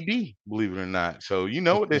was a DB, believe it or not. So you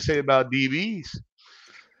know what they say about DBs.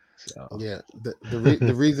 So Yeah,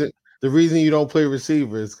 the reason you don't play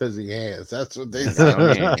receiver is because he hands. That's what they I got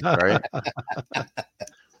no say. hands, right?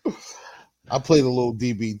 I played a little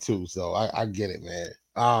DB too, so I get it, man.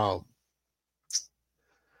 I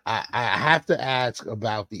have to ask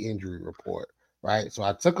about the injury report, right? So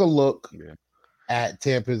I took a look. Yeah. at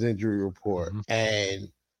Tampa's injury report, Mhm.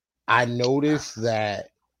 and I noticed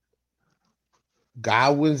that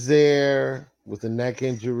Godwin's there with a neck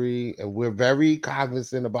injury, and we're very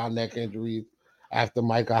cognizant about neck injuries after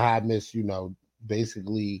Micah Hyde missed,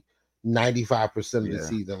 basically 95% of the Yeah.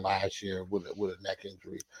 season last year with a neck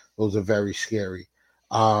injury. Those are very scary.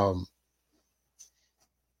 Um,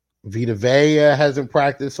 Vita Vea hasn't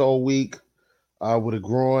practiced all week with a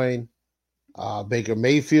groin. Baker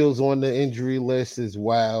Mayfield's on the injury list as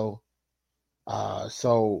well.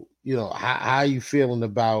 So how are you feeling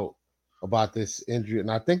about this injury?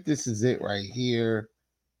 And I think this is it right here.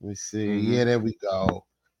 Let me see. Mm-hmm. Yeah, there we go.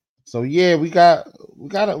 So yeah, we got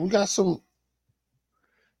some.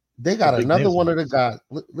 They got big another names. one of the guys.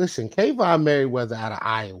 Listen, Kayvon Merriweather out of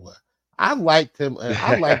Iowa. I liked him. And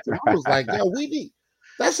I liked him. I was like, yo, we need.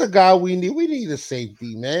 That's a guy we need. We need a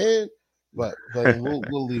safety, man. But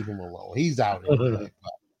we'll leave him alone. He's out anyway.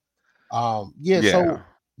 Yeah. Yeah. So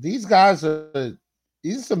these are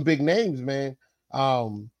some big names, man.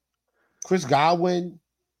 Chris Godwin,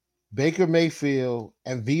 Baker Mayfield,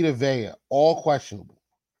 and Vita Vea, all questionable.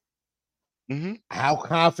 Mm-hmm. How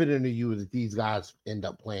confident are you that these guys end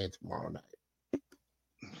up playing tomorrow night?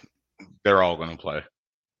 They're all going to play.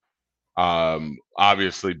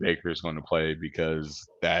 Obviously Baker's going to play because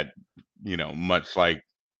that, much like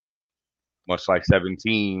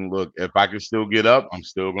 17. Look, if I can still get up, I'm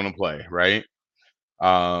still going to play, right?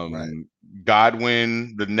 Right.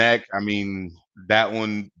 Godwin, the neck. I mean, that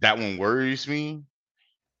one worries me.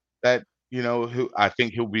 That I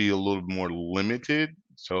think he'll be a little more limited,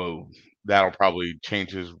 so that'll probably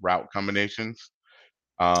change his route combinations.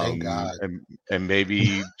 Thank God. And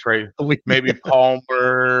maybe Trey, We- maybe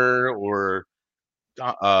Palmer or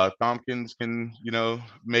Tompkins can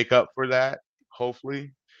make up for that.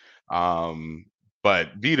 Hopefully, um,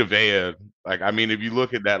 but Vita Vea, like I mean, if you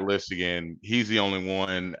look at that list again, he's the only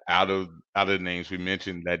one out of the names we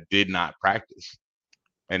mentioned that did not practice,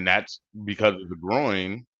 and that's because of the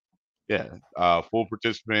groin. Yeah, full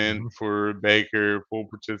participant Mhm. for Baker, full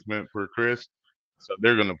participant for Chris, so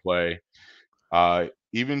they're gonna play.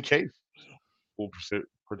 Even Chase, full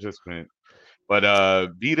participant. But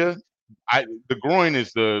Vita, the groin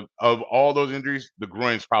is of all those injuries, the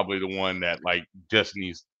groin's probably the one that like just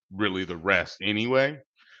needs really the rest anyway,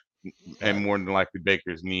 and Right. more than likely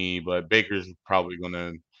Baker's knee. But Baker's probably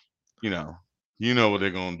gonna, you know, what they're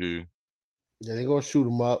gonna do, Yeah, they're gonna shoot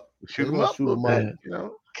him up. shoot They're him gonna up a shoot little him up.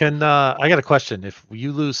 bit, Can I got a question? If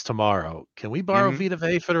you lose tomorrow, can we borrow hmm Vita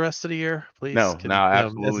Vea for the rest of the year, please? No, As a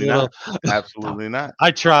absolutely little. not, absolutely not.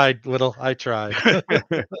 I tried, little. I tried.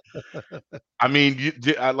 I mean,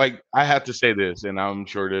 I have to say this, and I'm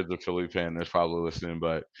sure there's a Philly fan that's probably listening,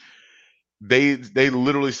 but they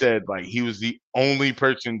literally said like he was the only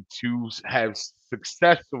person to have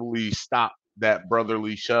successfully stopped that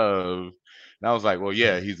brotherly shove. And I was like, well,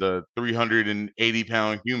 yeah, he's a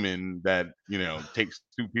 380-pound human that takes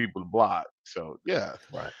two people to block. So yeah,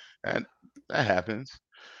 Right. that that happens.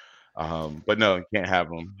 But no, you can't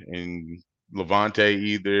have him. And Levante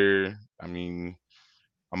either. I mean,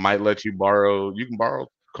 I might let you borrow. You can borrow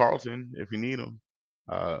Carlton if you need him.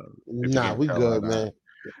 If you're Nah, gonna we tell good, her man.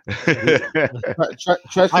 We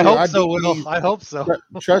trust I me, hope our so, Whittle. DBs. I hope so.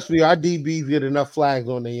 Trust me, our DBs get enough flags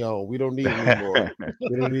on their own. We don't need any more.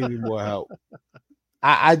 We don't need any more help.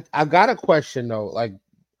 I got a question though. Like,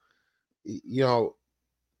 you know,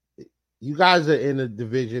 you guys are in a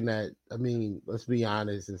division that, I mean, let's be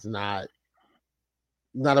honest, it's not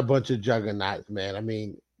a bunch of juggernauts, man. I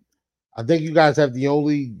mean, I think you guys have the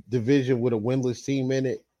only division with a winless team in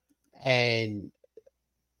it, and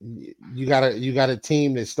you got a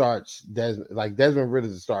team that starts Desmond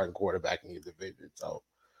Ritter's a starting quarterback in your division, so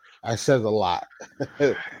that says a lot.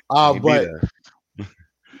 He beat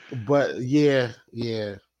But us.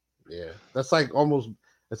 yeah, that's like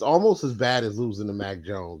it's almost as bad as losing to Mac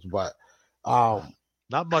Jones, but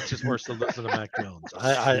Not much is worse than losing to Mac Jones.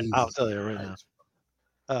 I'll Jesus tell you right now.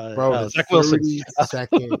 Christ, bro, the Zach Wilson.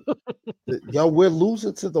 32nd. Yo, we're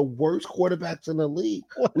losing to the worst quarterbacks in the league.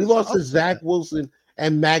 What We is lost up to with Zach Wilson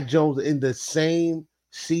and Mac Jones in the same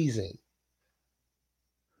season.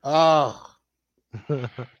 Oh that?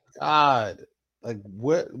 God! Like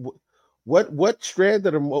what strand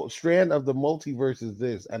of the multiverse is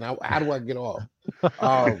this? And how do I get off?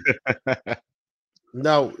 Um,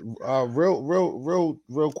 no,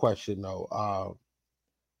 real question though.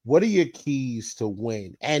 What are your keys to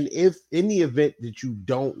win? And if in the event that you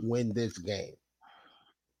don't win this game,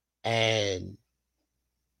 and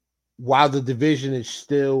while the division is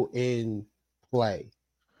still in play,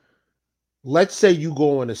 let's say you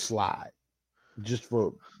go on a slide, just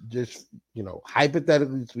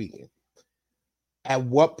hypothetically speaking, At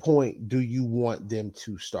what point do you want them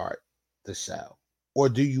to start to sell, or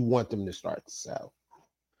do you want them to start to sell?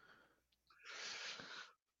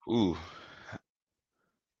 Ooh,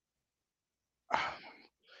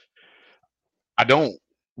 I don't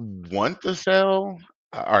want to sell.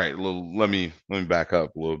 All right, let me back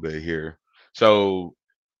up a little bit here. So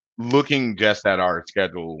looking just at our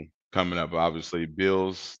schedule coming up, obviously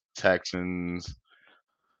Bills, Texans,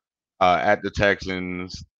 at the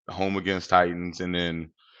Texans, home against Titans, and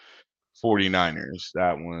then 49ers.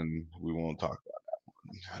 That one we won't talk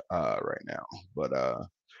about right now. But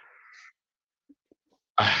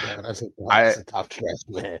Yeah, I that's a tough stretch,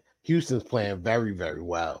 man. Houston's playing very, very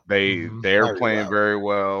well. Mhm. they're Very playing well. very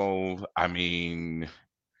well. I mean,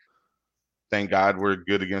 thank God we're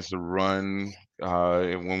good against the run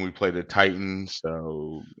and when we play the Titans.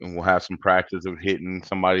 So, and we'll have some practice of hitting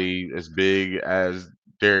somebody as big as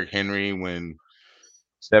Derrick Henry when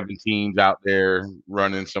 17's out there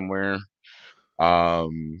running somewhere.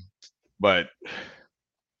 Um, but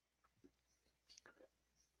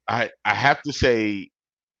I have to say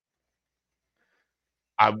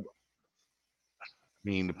I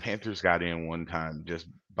mean the Panthers got in one time just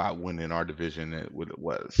by winning our division. What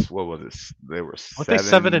was it? They were Weren't they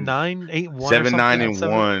 7 and seven 9, 8-1 or seven something? nine Had and 7.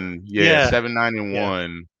 one. Yeah, Yeah, 7-9 and yeah,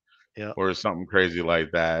 1 yeah, or something crazy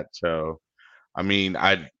like that. So I mean,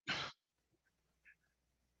 I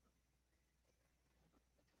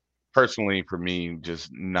personally, for me, just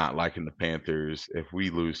not liking the Panthers. If we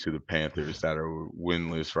lose to the Panthers that are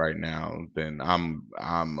winless right now, then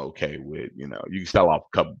I'm okay with, you can sell off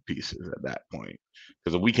a couple pieces at that point.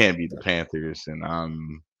 Because if we can't beat the Panthers, then I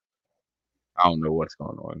don't know what's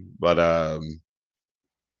going on. But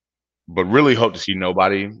really hope to see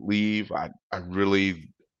nobody leave. I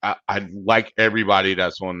like everybody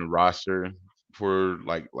that's on the roster for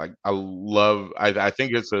like I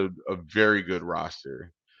think it's a very good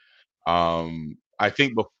roster. I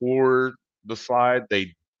think before the slide,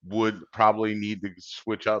 they would probably need to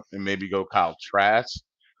switch up and maybe go Kyle Trask,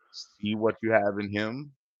 see what you have in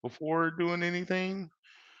him before doing anything.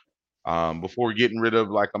 Before getting rid of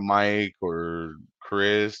like a Mike or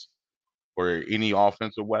Chris or any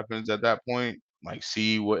offensive weapons at that point, like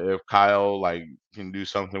see what if Kyle like can do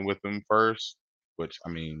something with them first. Which I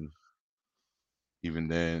mean, even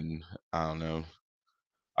then, I don't know.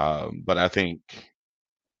 But I think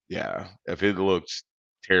yeah, if it looks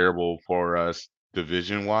terrible for us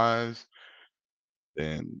division wise,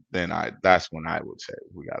 then I that's when I would say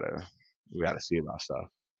we gotta see about stuff.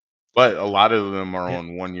 But a lot of them are yeah,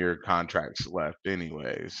 on 1 year contracts left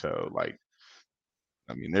anyway. So like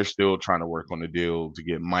I mean they're still trying to work on the deal to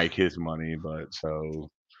get Mike his money, but so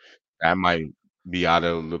that might be out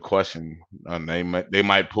of the question. They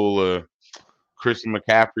might pull a Christian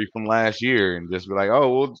McCaffrey from last year and just be like,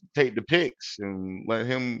 oh, we'll take the picks and let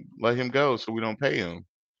him go so we don't pay him.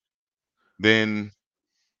 Then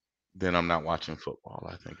I'm not watching football,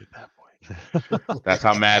 I think, at that point. That's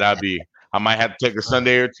how mad I'd be. I might have to take a uh,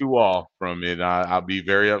 Sunday or 2 off from it. I'll be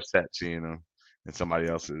very upset seeing them in somebody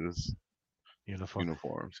else's uniform.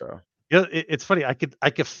 uniform, so Yeah, it's funny. I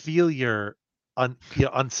could feel your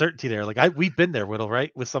uncertainty there. Like we've been there, Whittle,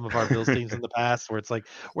 right? With some of our Bills teams in the past, where it's like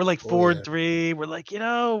we're like Oh four yeah. and three. We're like,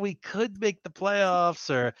 we could make the playoffs,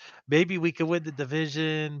 or maybe we could win the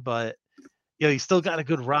division, but you still got a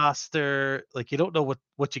good roster. Like you don't know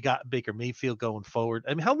what you got in Baker Mayfield going forward.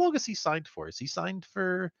 I mean, how long is he signed for? Is he signed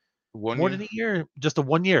for 1 more year? than a year? Just a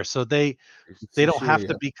 1 year. So It's they this don't year, have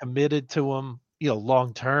to yeah. be committed to him,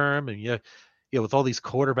 long term. And with all these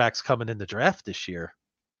quarterbacks coming in the draft this year,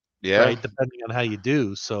 Yeah, right? Depending on how you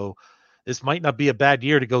do. So this might not be a bad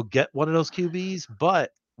year to go get one of those QBs,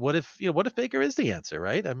 but what if Baker is the answer,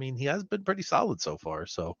 right? I mean, he has been pretty solid so far.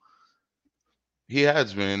 So he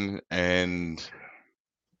has been, and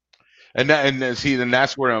see, then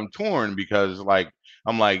that's where I'm torn because, like,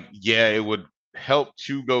 I'm like, yeah, it would help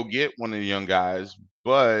to go get one of the young guys,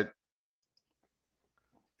 but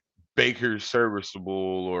Baker's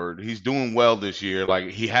serviceable or he's doing well this year. Like,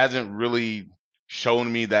 he hasn't really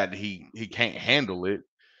shown me that he can't handle it.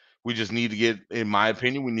 We just need to get, in my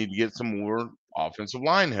opinion, we need to get some more offensive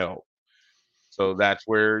line help. So that's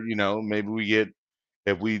where, maybe we get,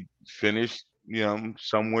 if we finish,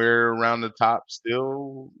 somewhere around the top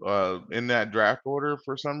still in that draft order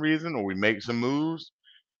for some reason, or we make some moves,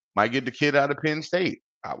 might get the kid out of Penn State.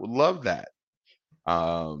 I would love that.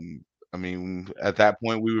 Um, I mean, at that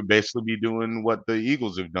point, we would basically be doing what the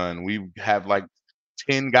Eagles have done. We have like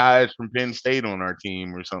 10 guys from Penn State on our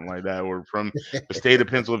team or something like that, or from the state of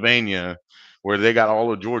Pennsylvania, where they got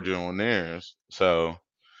all of Georgia on theirs. So,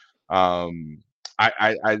 um,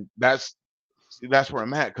 I that's that's where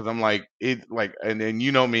I'm at because I'm like and then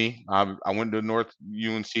you know me, I went to North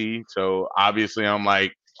UNC, so obviously I'm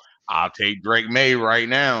like I'll take Drake May right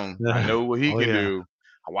now. I know what he Oh can yeah. do.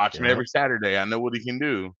 I watch him Yep. every Saturday. I know what he can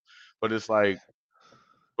do, but it's like,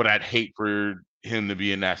 but I'd hate for him to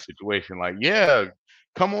be in that situation. Like, yeah,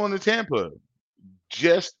 come on to Tampa.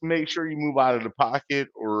 Just make sure you move out of the pocket,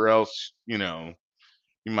 or else you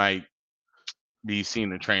might be seeing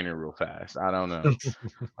the trainer real fast. I don't know.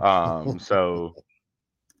 Um, so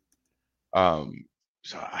um,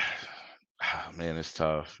 so man, it's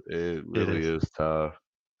tough. It It really is. is tough.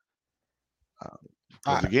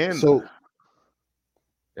 All Because right, again,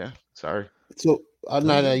 yeah. Sorry. no,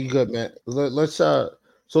 no, you good, man. Let's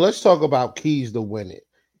talk about keys to win it.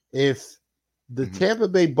 If the Mhm. Tampa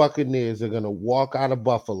Bay Buccaneers are gonna walk out of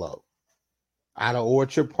Buffalo, out of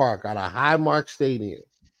Orchard Park, out of Highmark Stadium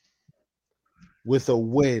with a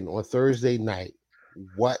win on Thursday night,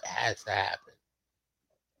 what has to happen?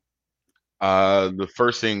 The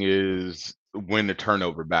first thing is win the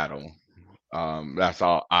turnover battle. That's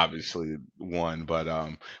all obviously one, but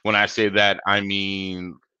when I say that, I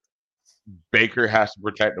mean Baker has to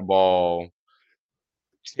protect the ball,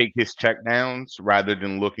 take his check downs rather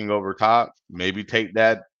than looking over top. Maybe take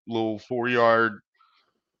that little 4 yard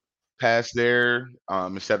pass there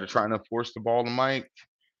instead of trying to force the ball to Mike.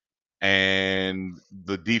 And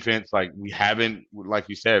the defense, like we haven't, like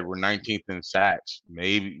you said, we're 19th in sacks.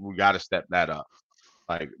 Maybe we got to step that up.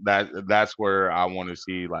 Like that's where I want to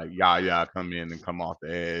see like Yaya come in and come off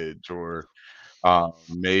the edge, or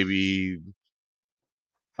maybe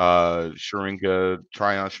Tryon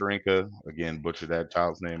Sharinka, again, butcher that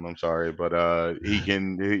child's name, I'm sorry, but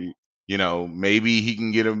maybe he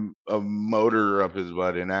can get a motor up his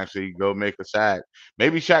butt and actually go make a sack.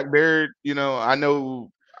 Maybe Shaq Barrett, I know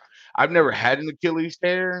I've never had an Achilles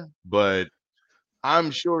tear, but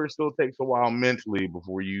I'm sure it still takes a while mentally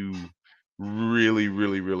before you really,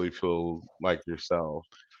 really, really feel like yourself.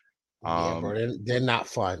 Yeah, bro, Um, they're not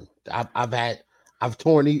fun. I've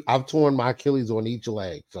torn my Achilles on each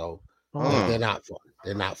leg, so they're Oh, uh, not fun.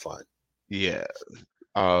 They're not fun. yeah.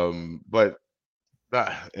 But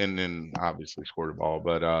and then obviously scored the ball,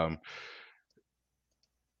 but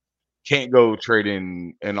can't go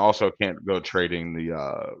trading, and also can't go trading the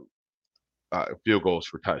field goals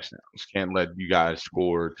for touchdowns. Can't let you guys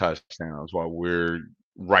score touchdowns while we're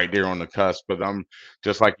right there on the cusp. But I'm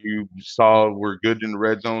just like you saw, we're good in the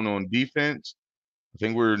red zone on defense. I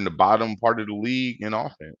think we're in the bottom part of the league in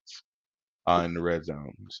offense in the red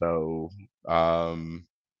zone. Um,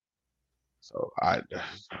 so I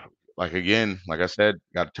like again, like I said,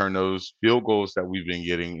 got to turn those field goals that we've been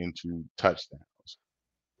getting into touchdowns.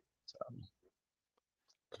 So,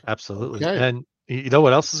 absolutely. Okay. And you know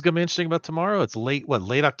what else is going to be interesting about tomorrow? It's late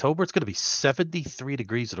October. It's going to be 73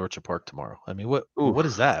 degrees at Orchard Park tomorrow. I mean, what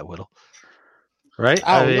is oof, that, Whittle? Right?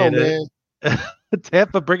 I I don't know, mean, man.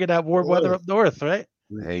 Tampa bringing that warm weather Well, up north, right?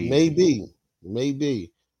 hey, maybe,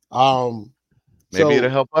 maybe. Um, maybe it'll so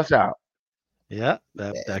help us out. Yeah,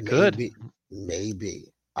 that could. maybe,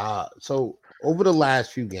 maybe. So over the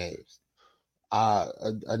last few games,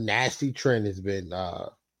 a nasty trend has been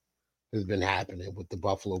happening with the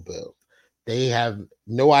Buffalo Bills. They have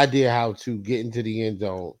no idea how to get into the end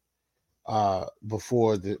zone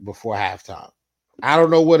before halftime. I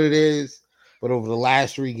don't know what it is, but over the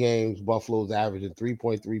last three games, Buffalo's averaging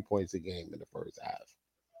 3.3 points a game in the first half.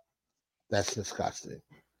 That's disgusting.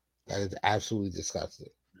 That is absolutely disgusting.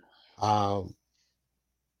 Um,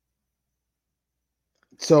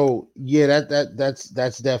 so yeah,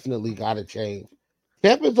 that's definitely got to change.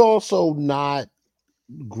 Tampa's also not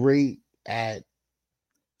great at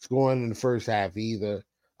scoring in the first half either.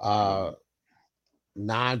 Uh, Mm.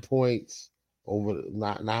 9 points over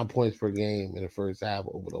 9 points per game in the first half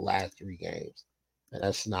over the last three games, and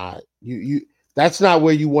that's not you. That's not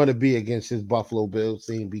where you want to be against this Buffalo Bills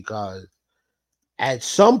team, because at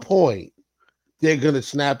some point they're gonna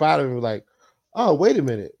snap out of it like, oh wait a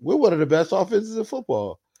minute, we're one of the best offenses in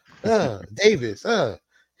football. Davis,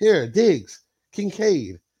 here, Diggs,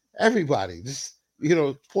 Kincaid, everybody, just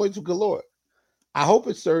points galore. I hope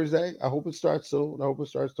it's Thursday. I hope it starts soon. I hope it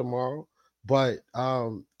starts tomorrow. But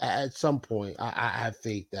at some point, I have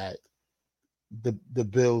faith that the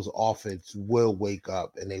Bills' offense will wake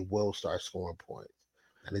up and they will start scoring points.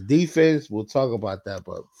 And the defense, we'll talk about that.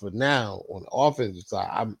 But for now, on the offensive side,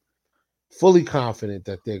 I'm fully confident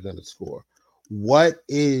that they're going to score. What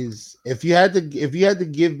is if you had to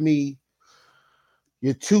give me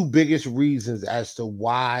your two biggest reasons as to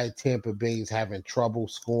why Tampa Bay is having trouble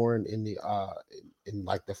scoring in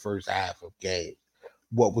like the first half of game,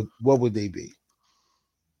 what would they be?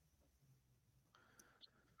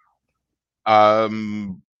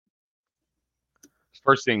 Um,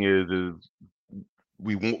 First thing is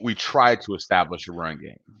we try to establish a run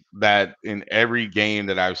game. That in every game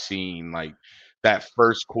that I've seen, like that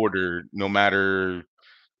first quarter, no matter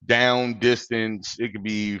down distance, it could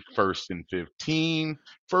be 1st and 15,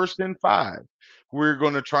 1st and 5. We're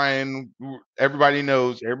going to try and everybody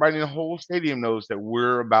knows, everybody in the whole stadium knows that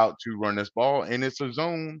we're about to run this ball, and it's a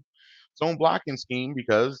zone blocking scheme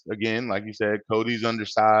because, again, like you said, Cody's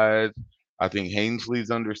undersized. I think Hainsley's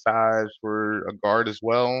undersized for a guard as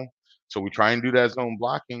well. So we try and do that zone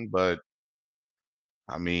blocking, but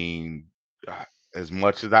I mean, uh, as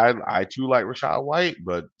much as I too like Rashad White,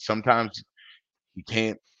 but sometimes he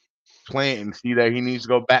can't plant and see that he needs to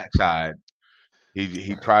go backside.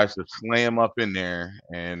 He tries to slam up in there,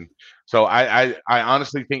 and so I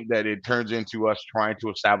honestly think that it turns into us trying to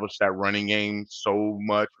establish that running game so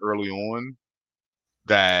much early on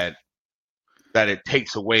that it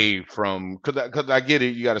takes away from because I get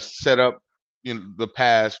it, you got to set up the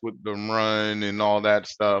pass with the run and all that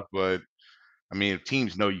stuff, but I mean if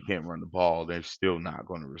teams know you can't run the ball, they're still not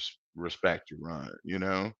going to respect your run.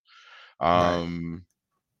 Right. Um,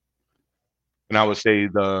 And I would say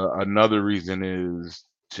the another reason is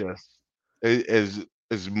just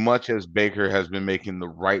as much as Baker has been making the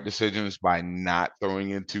right decisions by not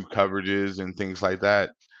throwing into coverages and things like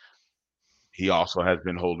that, he also has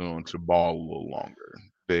been holding on to the ball a little longer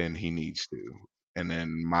than he needs to. And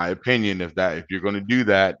then my opinion, if you're going to do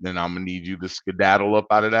that, then I'm gonna need you to skedaddle up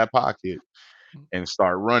out of that pocket and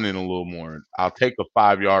start running a little more. I'll take a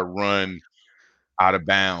 5-yard run out of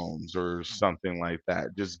bounds or something like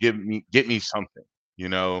that. Just get me something, you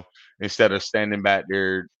know, instead of standing back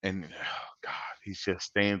there and oh God, he just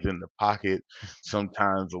stands in the pocket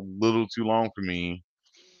sometimes a little too long for me.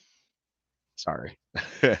 Sorry.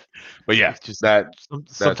 But yeah, It's just that's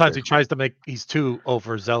sometimes he basically tries to make he's too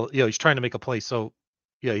overzealous. He's trying to make a play. So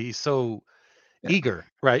he's so yeah. eager,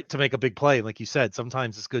 right, to make a big play. Like you said,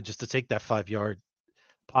 sometimes it's good just to take that 5 yard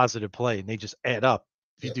positive play, and they just add up.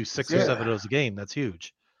 If you Yeah. do 6 or Yeah. 7 of those a game, that's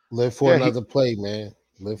huge. Live for Yeah, another play, man.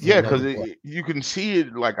 Live for yeah, because another play. you can see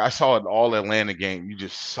it. Like I saw it all Atlanta game. You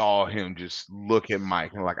just saw him just look at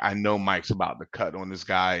Mike and like I know Mike's about to cut on this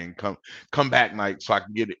guy and come back, Mike, so I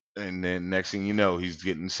can get it. And then next thing you know, he's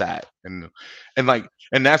getting sacked. And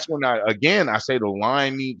that's when I say the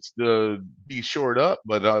line needs to be shored up.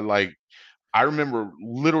 But like I remember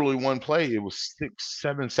literally one play. It was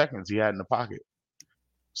 6-7 seconds he had in the pocket.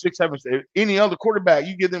 6-7. Any other quarterback,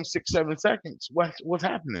 you give them 6-7 seconds. What's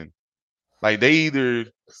happening? Like they either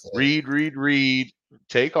read,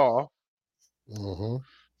 take off, Mm-hmm.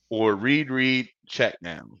 or read, check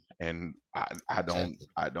down. And I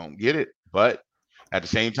don't get it. But at the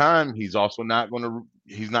same time, he's not gonna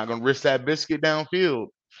risk that biscuit downfield.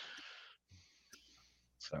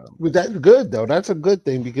 So But that's good though. That's a good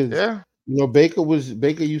thing because yeah. Baker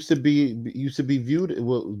used to be viewed.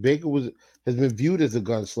 Well, Baker was has been viewed as a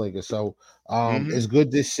gunslinger. So Hmm. it's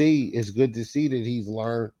good to see that he's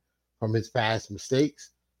learned from his past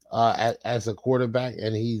mistakes as a quarterback,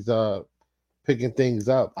 and he's picking things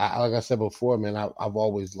up. Like I said before, man, I've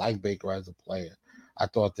always liked Baker as a player. I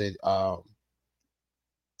thought that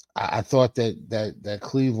I thought that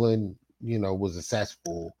Cleveland, was a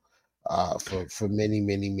cesspool for many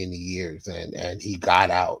years, and he got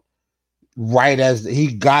out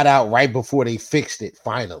right before they fixed it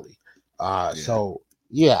finally. Yeah. So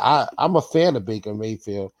yeah, I'm a fan of Baker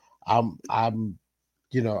Mayfield. I'm I'm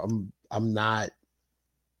not.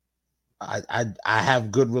 I have I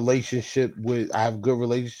have good relationships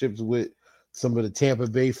with some of the Tampa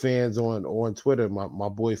Bay fans on Twitter. My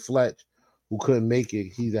boy Fletch, who couldn't make it,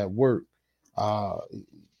 he's at work. Uh,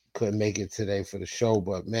 couldn't make it today for the show,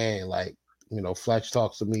 but man, like Fletch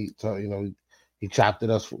talks to me. He chopped it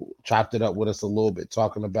up with us a little bit,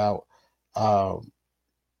 talking about um,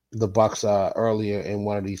 the Bucs earlier in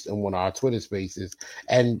one of our Twitter spaces,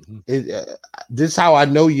 and Mhm. this is how I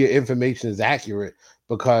know your information is accurate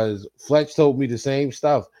because Fletch told me the same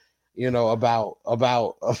stuff, about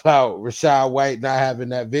Rashad White not having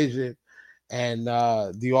that vision and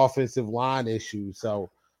the offensive line issue. So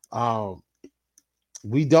um,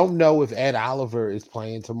 we don't know if Ed Oliver is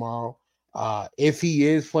playing tomorrow. If he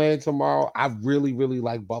is playing tomorrow, I really, really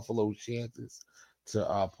like Buffalo's chances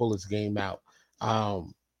to pull this game out.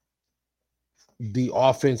 Um, the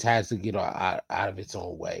offense has to get out of its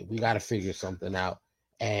own way. We got to figure something out.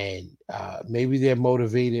 And maybe they're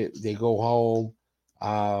motivated. They go home,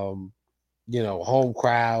 home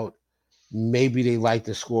crowd. Maybe they light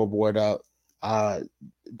the scoreboard up. Uh,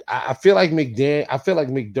 I feel like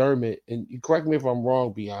McDermott, and you correct me if I'm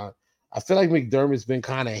wrong, Beyond. I feel like McDermott's been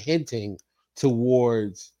kind of hinting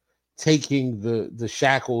towards taking the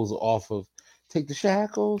shackles off of take the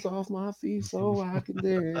shackles off my feet so I can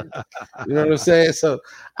dance. You know what I'm saying? So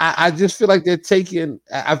I just feel like they're taking.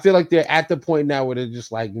 I feel like they're at the point now where they're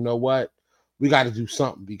just like, you know what, we got to do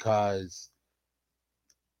something because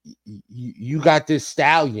you got this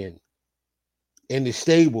stallion in the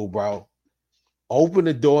stable, bro. Open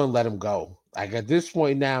the door and let him go. Like at this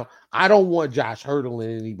point now, I don't want Josh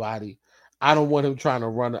hurdling anybody. I don't want him trying to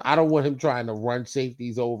run. I don't want him trying to run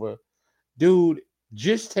safeties over. Dude,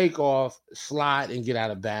 just take off, slide, and get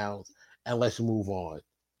out of bounds, and let's move on,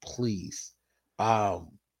 please.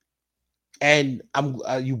 And I'm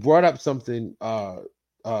you brought up something Ty,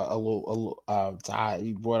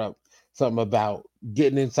 you brought up something about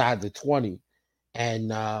getting inside the 20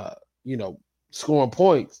 and scoring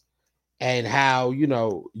points and how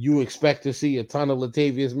you expect to see a ton of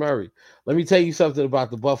Latavius Murray. Let me tell you something about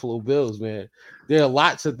the Buffalo Bills, man. There are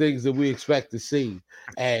lots of things that we expect to see.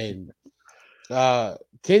 And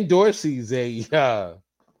Ken Dorsey's he's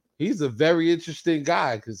a very interesting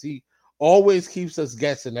guy because he always keeps us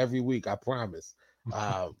guessing every week. I promise.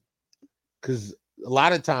 Because a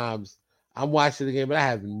lot of times I'm watching the game, but I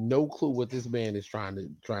have no clue what this man is trying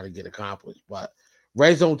to get accomplished. But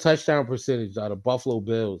red zone touchdown percentage, the Buffalo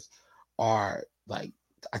Bills are like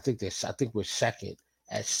I think we're second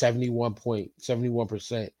at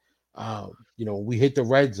 71%. We hit the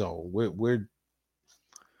red zone.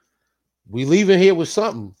 We leaving here with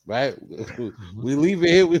something, right? We leaving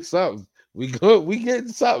here with something. We getting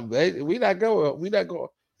something, man. We not going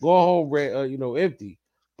home, empty.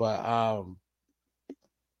 But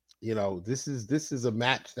this is a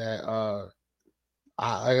match that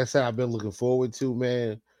like I said, I've been looking forward to,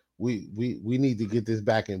 man. We need to get this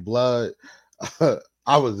back in blood.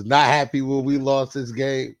 I was not happy when we lost this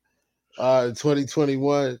game in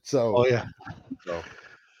 2021. So, yeah. So.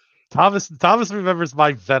 Thomas remembers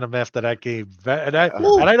my venom after that game, and I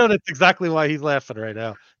know that's exactly why he's laughing right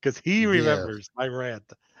now because he remembers my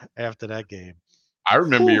rant after that game. I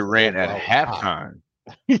remember your rant at halftime.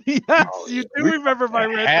 Yes, you do remember my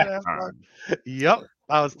rant at halftime. Yep,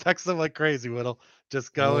 I was texting like crazy, Whittle,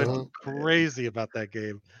 just going crazy about that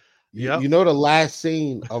game. You know the last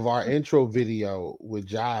scene of our intro video with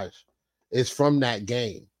Josh is from that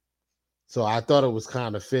game, so I thought it was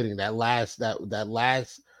kind of fitting. The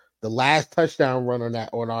last touchdown run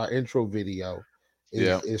on our intro video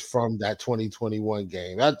is from that 2021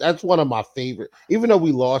 game. That's one of my favorite. Even though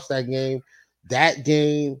we lost that game,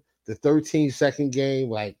 the 13-second game,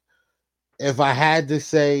 like if I had to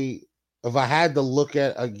look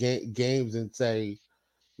at games and say,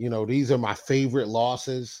 these are my favorite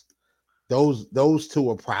losses, those two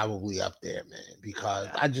are probably up there, man, because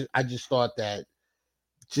I just thought that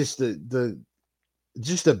just the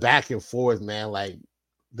back and forth, man, like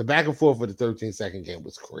the back and forth for the 13-second game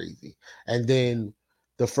was crazy. And then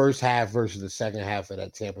the first half versus the second half of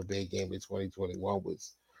that Tampa Bay game in 2021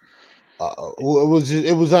 was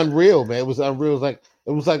it was unreal, man. It was unreal.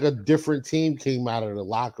 It was like a different team came out of the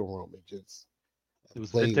locker room. It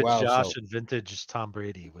was vintage Josh and vintage Tom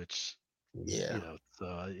Brady, which it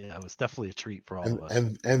was definitely a treat for all of us.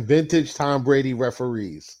 And vintage Tom Brady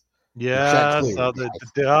referees. Yeah,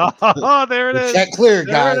 there it is. Check clear,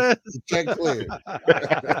 guys. Check clear.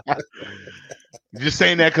 You're just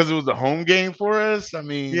saying that because it was a home game for us? I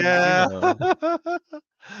mean, yeah.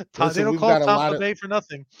 They don't call Tom Brady for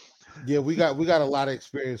nothing. Yeah, we got a lot of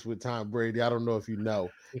experience with Tom Brady. I don't know if you know.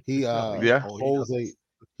 He holds a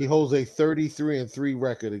 33-3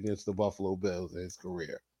 record against the Buffalo Bills in his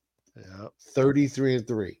career. Yeah.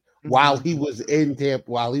 33-3. While he was in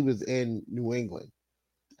New England.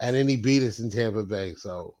 And then he beat us in Tampa Bay.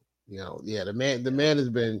 So,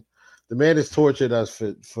 the man has tortured us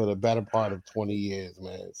for the better part of 20 years,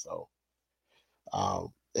 man. So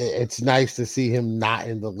it's nice to see him not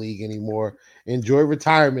in the league anymore. Enjoy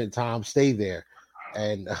retirement, Tom. Stay there.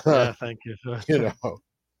 And thank you.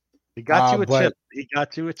 He got you a chip. He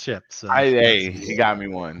got you a chip. So he got me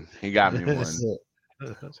one.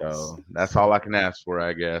 So that's all I can ask for,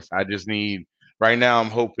 I guess. I just need right now. I'm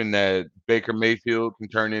hoping that Baker Mayfield can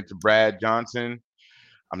turn into Brad Johnson.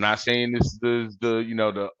 I'm not saying this is the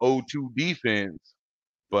 0-2 defense,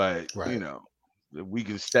 but we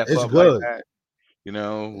can step up like that.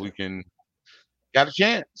 We can got a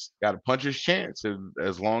chance, got a puncher's chance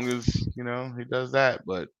as long as he does that.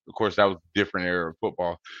 But of course, that was a different era of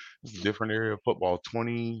football. This is a different era of football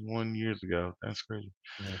 21 years ago. That's crazy.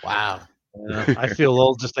 Wow. I feel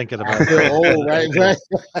old just thinking about it. I feel old, right?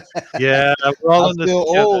 Yeah, we're all in this. I feel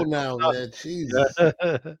old now, man. Jesus.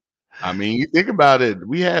 I mean, you think about it.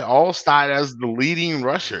 We had Allstott as the leading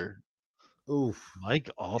rusher. Oof. Mike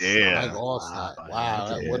Allstott. Mike Yeah. Allstott. That's Wow.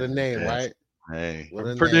 a What Yeah. a name, Yeah. right? Hey. What from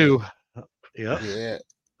a name. Purdue. Yep. Yeah.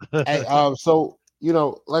 Hey, so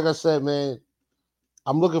like I said, man,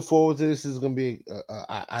 I'm looking forward to this. This is gonna be.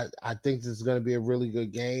 I think this is gonna be a really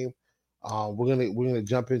good game. We're gonna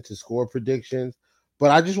jump into score predictions,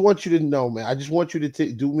 but I just want you to know, man. I just want you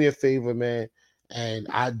to do me a favor, man. And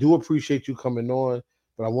I do appreciate you coming on,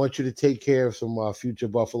 but I want you to take care of some future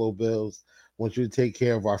Buffalo Bills. I want you to take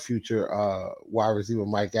care of our future wide receiver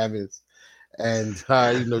Mike Evans, and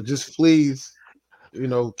just please,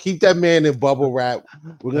 keep that man in bubble wrap.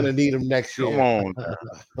 We're gonna need him next Come year. on.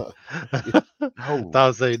 I No.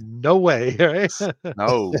 was saying, no way, right?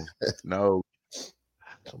 No. No.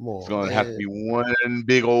 Come It's on, gonna have to man. be one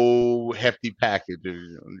big old hefty package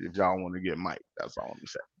if y'all want to get Mike. That's all I'm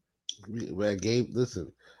Man, Gabe,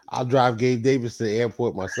 listen, I'll drive Gabe Davis to the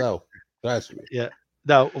airport myself. Trust me. Yeah.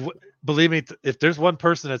 Now, believe me, if there's one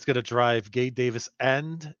person that's going to drive Gabe Davis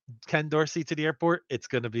and Ken Dorsey to the airport, it's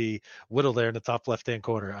going to be Whittle there in the top left-hand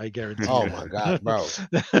corner. I guarantee Oh you. my God, bro.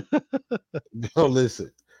 Bro,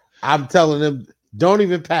 listen. I'm telling them, don't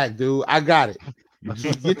even pack, dude. I got it.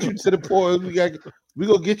 Just get you to the port. We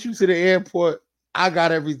gonna get you to the airport. I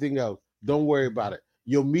got everything else. Don't worry about it.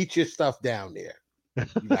 You'll meet your stuff down there.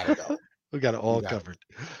 You gotta go. We got it You all got it. covered.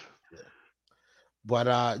 Yeah.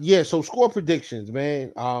 But yeah, so score predictions,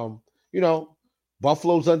 man. You know,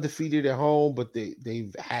 Buffalo's undefeated at home, but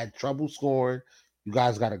they've had trouble scoring. You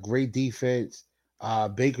guys got a great defense.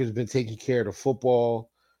 Baker's been taking care of the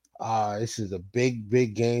football. This is a big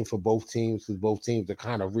game for both teams because both teams are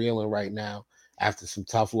kind of reeling right now after some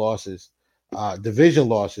tough losses, division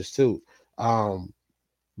losses too.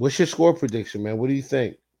 What's your score prediction, man? What do you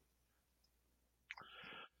think?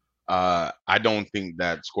 I don't think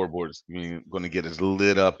that scoreboard is going to get as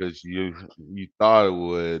lit up as you thought it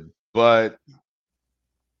would, but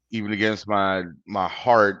even against my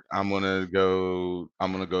heart, I'm gonna go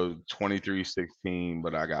 23-16,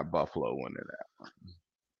 but I got Buffalo winning that.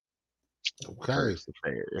 Okay,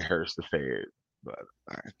 It hurts to say it, but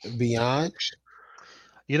beyond.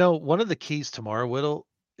 One of the keys tomorrow, Whittle,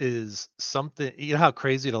 is something. You know how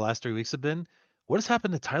crazy the last 3 weeks have been? What has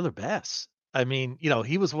happened to Tyler Bass? I mean,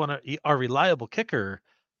 he was our reliable kicker.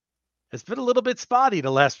 It's been a little bit spotty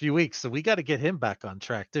the last few weeks, so we got to get him back on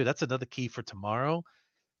track, dude. That's another key for tomorrow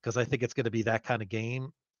because I think it's going to be that kind of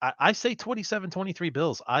game. I say 27-23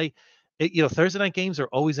 Bills. Thursday night games are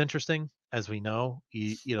always interesting, as we know.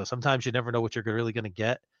 Sometimes you never know what you're really going to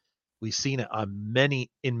get. We've seen it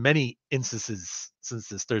in many instances since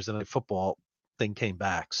this Thursday night football thing came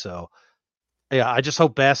back. So, yeah, I just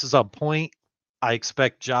hope Bass is on point. I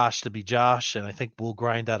expect Josh to be Josh, and I think we'll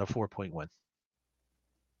grind out a 4-point win.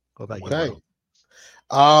 What about you, Okay.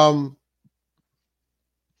 Will? Um,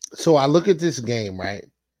 so I look at this game, right?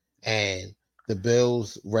 And the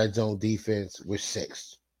Bills' red zone defense was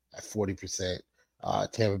sixth at 40%.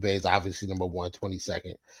 Tampa Bay is obviously number one,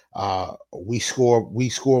 22nd. We score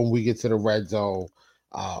when we get to the red zone.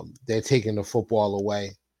 They're taking the football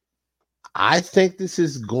away. I think this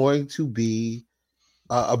is going to be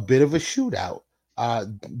a bit of a shootout.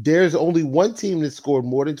 There's only one team that scored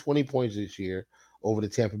more than 20 points this year over the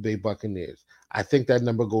Tampa Bay Buccaneers. I think that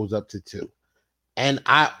number goes up to 2. And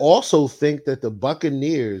I also think that the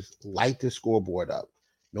Buccaneers light the scoreboard up.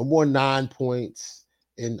 No more 9 points.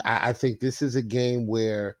 And I think this is a game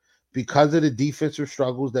where, because of the defensive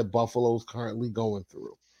struggles that Buffalo's currently going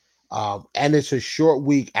through, and it's a short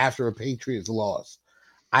week after a Patriots loss,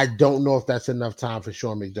 I don't know if that's enough time for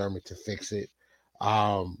Sean McDermott to fix it.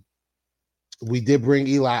 Um, we did bring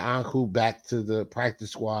Eli Anku back to the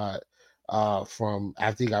practice squad from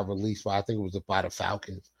after he got released by, I think it was by the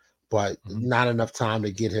Falcons, but not enough time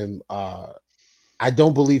to get him. I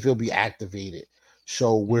don't believe he'll be activated.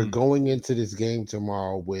 So we're going into this game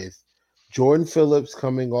tomorrow with Jordan Phillips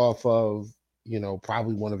coming off of,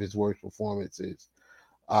 probably one of his worst performances.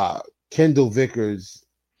 Kendall Vickers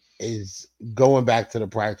is going back to the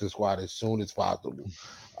practice squad as soon as possible.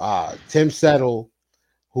 Tim Settle,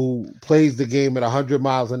 who plays the game at 100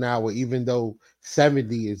 miles an hour, even though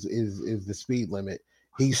 70 is the speed limit.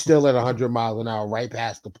 He's still at 100 miles an hour, right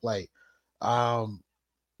past the play. The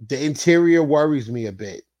interior worries me a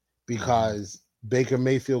bit because Baker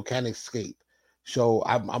Mayfield can escape. So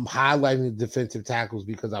I'm highlighting the defensive tackles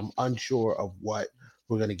because I'm unsure of what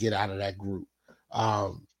we're going to get out of that group.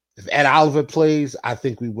 If Ed Oliver plays, I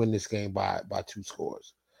think we win this game by 2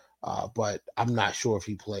 scores. But I'm not sure if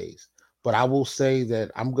he plays. But I will say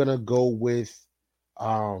that I'm gonna go with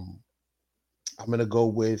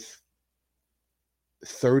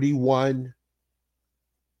 31.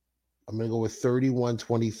 I'm gonna go with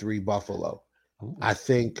 31-23 Buffalo. Ooh, I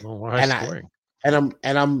think, well, high and I scoring.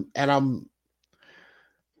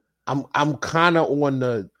 I'm kind of on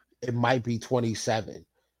the. It might be 27,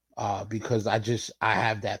 because I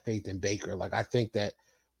have that faith in Baker. Like I think that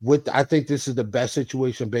I think this is the best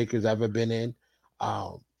situation Baker's ever been in,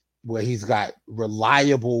 um, where he's got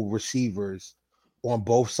reliable receivers on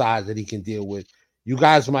both sides that he can deal with. You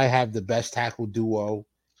guys might have the best tackle duo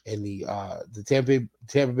in the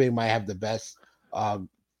Tampa Bay might have the best uh,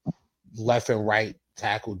 left and right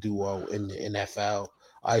tackle duo in the NFL.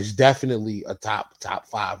 It's definitely a top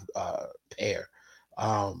five pair.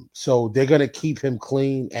 So they're gonna keep him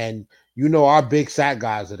clean, and our big sack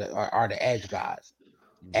guys are the edge guys.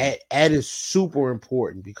 Mhm. Ed is super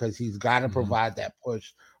important because he's got to Mhm. provide that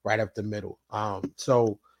push right up the middle.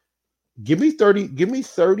 So give me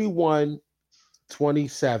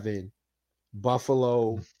 31-27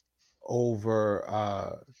 Buffalo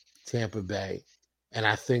over Tampa Bay. And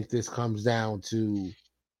I think this comes down to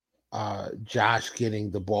Josh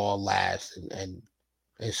getting the ball last and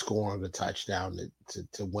scoring a touchdown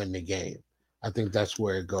to win the game. I think that's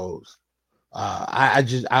where it goes.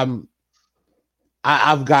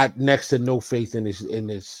 I've got next to no faith in the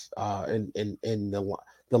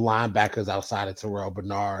linebackers outside of Terrell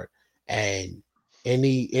Bernard, and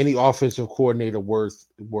any offensive coordinator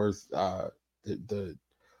the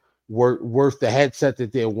worth the headset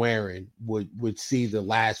that they're wearing would see the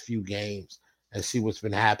last few games and see what's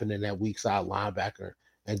been happening at weak side linebacker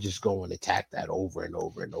and just go and attack that over and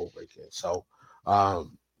over and over again. So,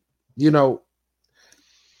 um, you know,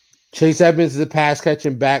 Chase Edmonds is a pass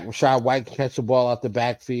catching back. Rashad White can catch the ball out the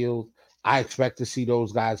backfield. I expect to see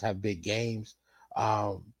those guys have big games.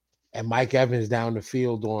 Um, and Mike Evans down the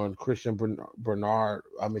field on Christian Benford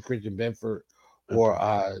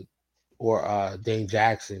or Dane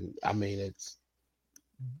Jackson. I mean,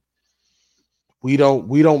 we don't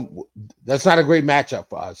that's not a great matchup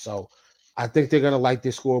for us. So I think they're gonna like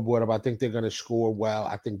this scoreboard up. I think they're gonna score well.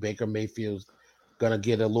 I think Baker Mayfield's gonna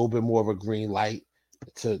get a little bit more of a green light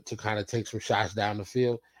to kind of take some shots down the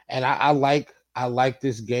field. And I like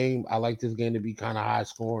this game. I like this game to be kind of high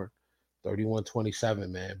scoring.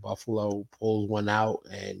 31-27, man. Buffalo pulls one out,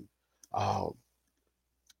 and um,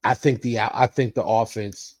 I think the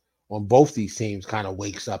offense on both these teams kind of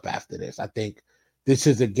wakes up after this. I think this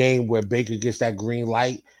is a game where Baker gets that green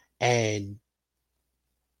light and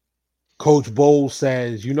Coach Bowles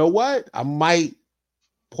says, "You know what? I might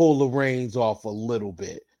pull the reins off a little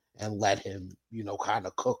bit and let him, kind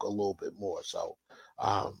of cook a little bit more." So,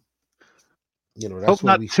 um, Hope that's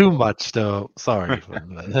where not we too stand. much, though. Sorry.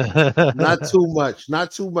 Not too much.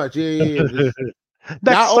 Not too much. Yeah.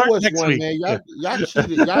 Next, Y'all start owe us next one, week. man. Yeah. Y'all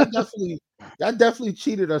cheated. Y'all definitely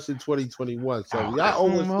cheated us in 2021. So Oh, y'all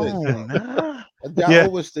owe us come this, on, man. nah. Yeah.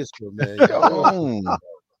 Y'all owe us this one, man. Y'all Come owe us this on.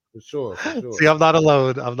 for sure, for sure. See, I'm not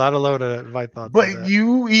alone. I'm not alone in my thoughts on But that.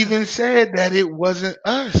 you even said that it wasn't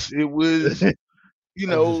us. It was,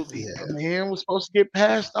 the Yeah. man was supposed to get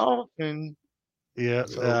passed off, and Yeah,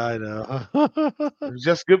 so I know. it was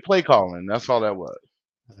just good play calling. That's all that was.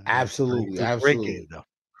 Absolutely, It was a great game, absolutely, though.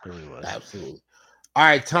 It really was. absolutely. All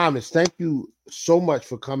right, Thomas, thank you so much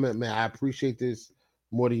for coming, man. I appreciate this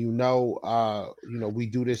more than you know. We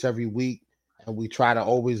do this every week, and we try to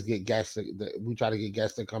always get guests. We try to get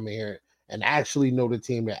guests to come in here and actually know the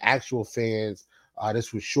team. They're actual fans.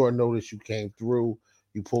 This was short notice. You came through.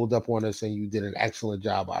 You pulled up on us, and you did an excellent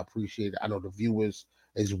job. I appreciate it. I know the viewers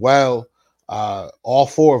as well. All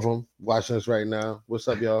four of them watching us right now. What's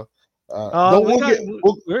up, y'all? Don't We we'll got get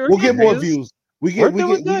we'll, we're we'll get getting more views. views. We We're get we doing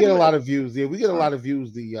get we get a good. lot of views. Yeah, we get a lot of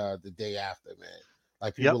views the day after, man.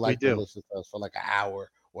 Like Yep, people we like to do. listen to us for like an hour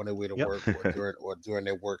on their way to Yep. work or during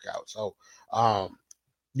their workout. So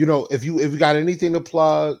if you got anything to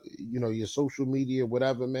plug, your social media,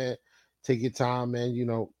 whatever, man, take your time, man.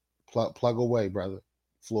 Plug away, brother.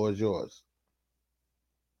 Floor is yours.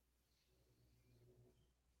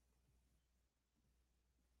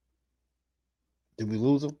 Did we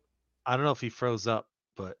lose him? I don't know if he froze up,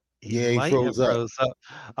 but he Yeah, he might have froze up. froze up.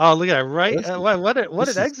 Oh, look at it, right. This is What this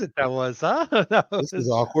an is exit that was, huh? That this is was,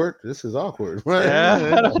 awkward. This is awkward. yeah. Yeah,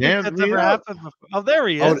 I it don't think jammed that's me ever up. happened before. Oh, there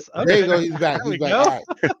he Oh, is. there you Okay, go. He's back. there He's we back. go. All right.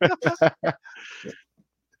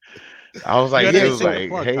 I was You like, got it Yeah. was anything to So like,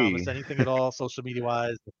 plug, Thomas? hey, Anything at all, social media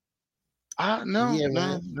wise? no, yeah, no,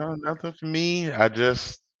 man. no, nothing for me. I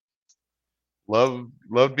just love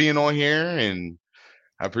being on here, and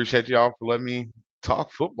I appreciate y'all for letting me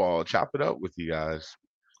talk football, chop it up with you guys.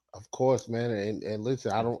 Of course, man. And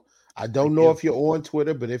listen, I Yeah, don't I thank don't know you. if you're on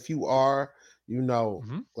Twitter, but if you are,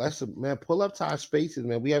 Hmm. let's man pull up to our spaces,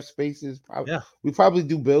 man. We have spaces. Yeah. We probably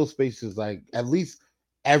do build spaces like at least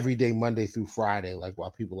every day, Monday through Friday, like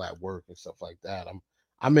while people at work and stuff like that.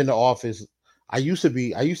 I'm in the office. I used to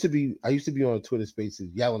be on Twitter Spaces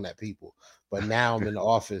yelling at people, but now I'm in the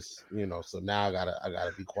office, so now I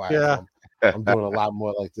gotta be quiet. Yeah. So I'm doing a lot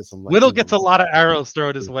more like this. I'm like, Whittle gets a lot of arrows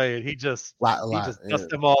thrown his way, and he just a lot. Yeah. dusts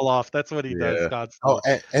them all off. That's what he does Yeah. constantly. Oh,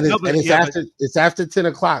 and No, it's but and it's yeah, but after 10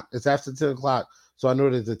 o'clock. It's after 10 o'clock. So I know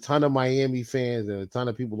there's a ton of Miami fans and a ton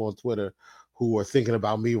of people on Twitter who are thinking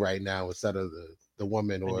about me right now instead of the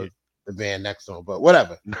woman or the band next to him. But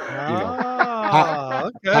whatever,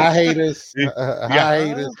 okay. High haters, You high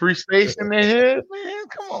haters. free space in their head, man.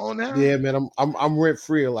 Come on now. Yeah, man, I'm rent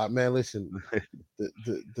free a lot, man. Listen,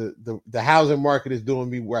 the housing market is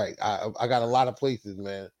doing me right. I got a lot of places,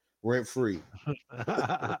 man, rent free.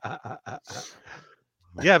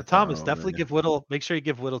 Yeah, Thomas, Oh, definitely man. give Whittle. Make sure you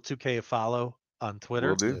give Whittle 2K a follow on Twitter.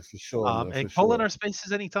 Will do. Yeah, for sure, man, And for call in sure. our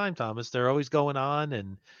spaces anytime, Thomas. They're always going on,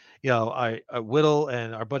 and I Whittle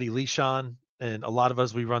and our buddy Leishon and a lot of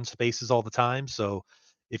us, we run spaces all the time. So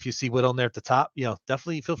if you see Whittle in there at the top,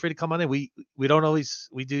 definitely feel free to come on in. We don't always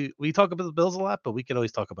we talk about the Bills a lot, but we can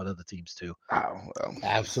always talk about other teams too. Oh, well.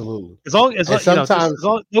 Absolutely. As long And just sometimes as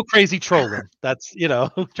long, no crazy trolling. That's try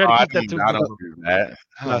to keep that to. I don't do that.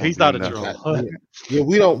 I No, don't he's do not a nothing. troll. yeah,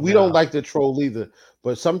 we don't No. like to troll either.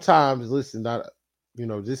 But sometimes, listen,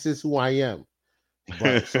 this is who I am.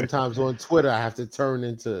 But sometimes on Twitter, I have to turn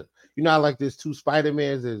into, I like there's two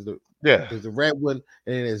Spider-Mans. There's the red one,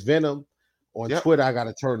 and then there's Venom. On Twitter, I got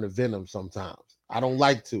to turn to Venom sometimes. I don't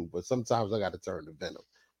like to, but sometimes I got to turn to Venom.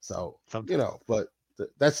 So, but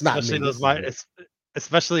that's not especially me.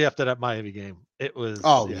 Especially after that Miami game. It was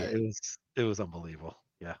it was unbelievable.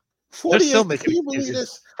 Yeah. 48, can you believe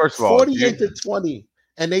this? First of all, 48-20,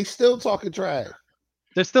 and they still talking trash.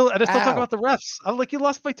 They're still talking about the refs. I'm like, you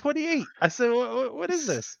lost by 28. I said, what is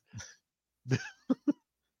this?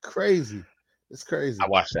 Crazy. It's crazy. I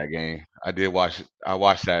watched that game. I did watch it. I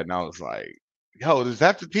watched that, and I was like, yo, is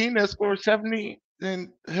that the team that scored 70 and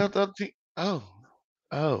held up team? Oh.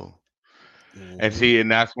 Mm-hmm. And see,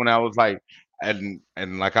 and that's when I was like, and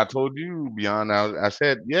like I told you, Beyond, I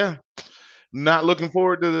said, yeah, not looking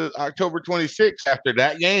forward to the October 26th. After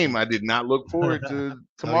that game, I did not look forward to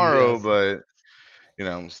tomorrow, but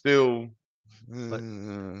still. But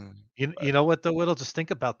you know what though, Whittle? Just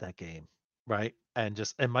think about that game, right? And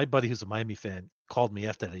my buddy who's a Miami fan called me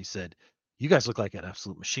after that. He said, "You guys look like an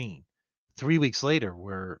absolute machine." 3 weeks later,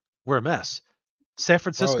 we're a mess. San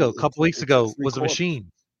Francisco a couple weeks ago was a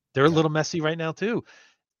machine. They're a little messy right now too.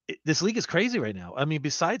 This league is crazy right now. I mean,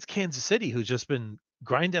 besides Kansas City, who's just been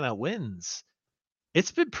grinding out wins,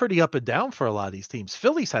 it's been pretty up and down for a lot of these teams.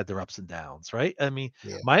 Philly's had their ups and downs, right? I mean,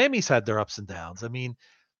 Miami's had their ups and downs. I mean,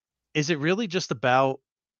 is it really just about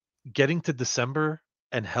getting to December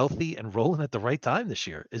and healthy and rolling at the right time this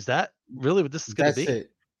year? Is that really what this is going to be? That's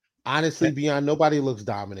it. Honestly, Beyond, nobody looks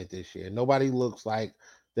dominant this year. Nobody looks like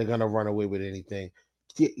they're going to run away with anything.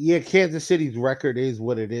 Yeah, Kansas City's record is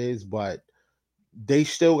what it is, but they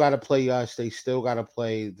still got to play us. They still got to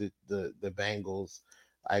play the Bengals.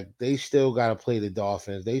 Like, they still got to play the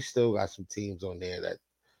Dolphins. They still got some teams on there that,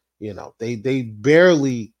 they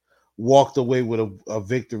barely walked away with a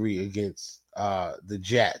victory against the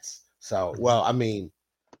Jets. So, well, I mean,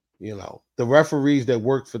 the referees that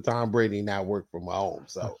worked for Tom Brady now work for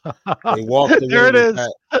Mahomes. So they walked away there it is.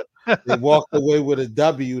 They walked away with a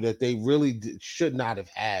W that they really should not have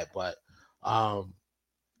had. But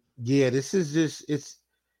this is just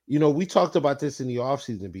we talked about this in the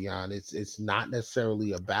offseason, Beyond. It's not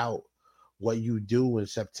necessarily about what you do in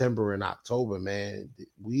September and October, man.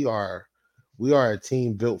 We are a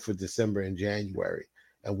team built for December and January,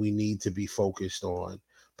 and we need to be focused on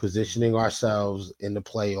positioning ourselves in the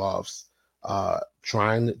playoffs,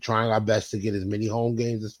 trying our best to get as many home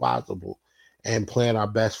games as possible, and playing our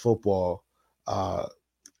best football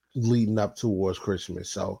leading up towards Christmas.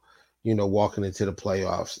 So, walking into the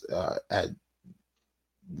playoffs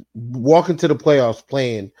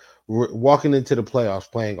playing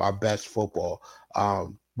our best football.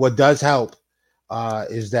 What does help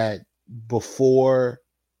is that before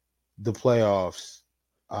the playoffs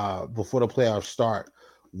start,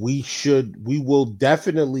 we will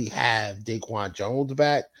definitely have Daquan Jones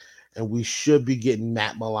back, and we should be getting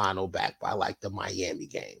Matt Milano back by like the Miami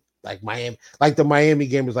game. The Miami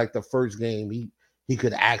game is like the first game he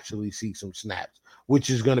could actually see some snaps, which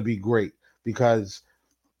is going to be great because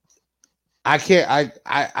I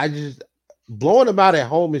just blowing them out at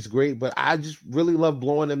home is great, but I just really love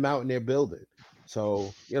blowing them out in their building.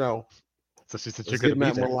 So, Especially since let's you're get going to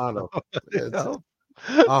Matt be there. Milano.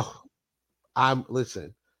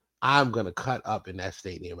 Listen. I'm gonna cut up in that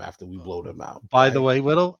stadium after we blow them out. By the Right? way,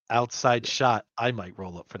 Whittle, outside shot, I might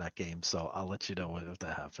roll up for that game, so I'll let you know if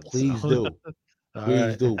that happens. So, Please do. all Please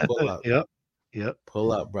right. do. Pull up. Yep. Yep.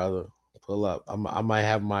 Pull up, brother. Pull up. I might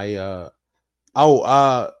have my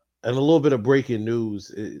and a little bit of breaking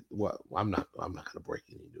news. Well, I'm not gonna break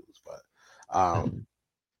any news, but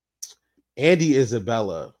Andy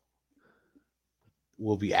Isabella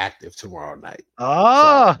will be active tomorrow night.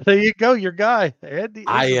 So There you go, your guy, Andy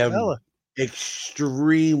I Isabella. am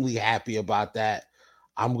extremely happy about that.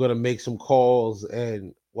 I'm gonna make some calls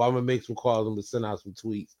I'm gonna make some calls. I'm gonna send out some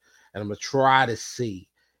tweets, and I'm gonna try to see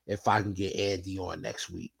if I can get Andy on next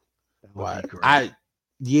week. That would be But great.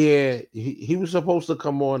 he was supposed to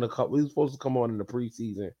come on he was supposed to come on in the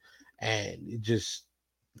preseason, and it just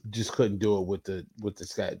couldn't do it with the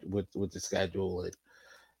schedule with the schedule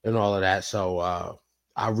and all of that. So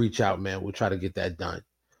I'll reach out, man. We'll try to get that done.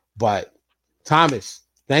 But Thomas,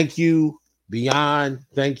 thank you. Beyond,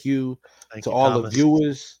 thank you Thank to you, all the Thomas.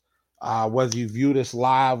 viewers. Whether you view this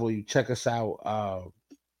live or you check us out,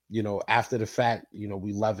 after the fact,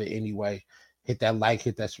 we love it anyway. Hit that like,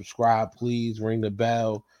 hit that subscribe, please. Ring the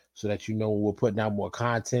bell so that you know when we're putting out more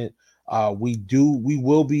content. We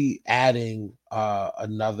will be adding at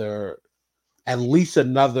least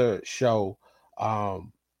another show.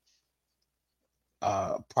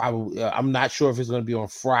 Probably, I'm not sure if it's going to be on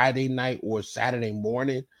Friday night or Saturday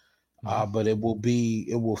morning. But it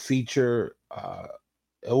will feature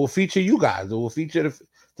you guys. It will feature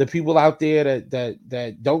the people out there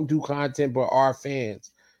that don't do content but are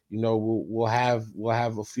fans. We'll have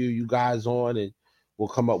a few of you guys on, and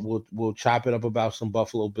we'll chop it up about some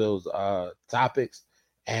Buffalo Bills topics,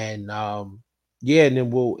 and and then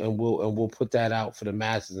we'll put that out for the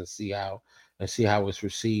masses and see how it's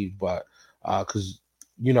received. But because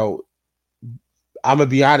I'm gonna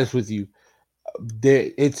be honest with you,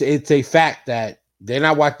 it's a fact that they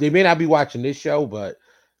may not be watching this show, but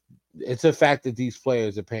it's a fact that these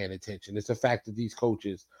players are paying attention. It's a fact that these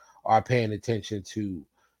coaches are paying attention to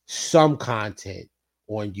some content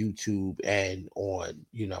on YouTube and on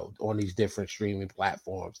these different streaming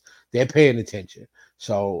platforms. They're paying attention.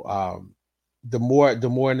 So the more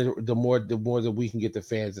that we can get the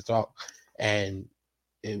fans to talk and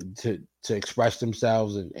to express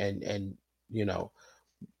themselves and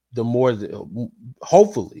the more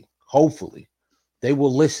hopefully they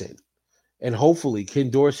will listen, and hopefully Ken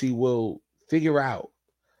Dorsey will figure out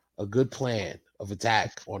a good plan of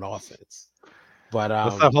attack on offense. But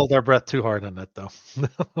Let's not hold our breath too hard on that, though.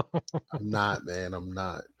 I'm not, man. I'm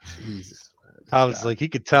not. Jesus, man, I was like, he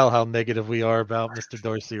could tell how negative we are about Mr.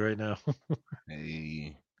 Dorsey right now.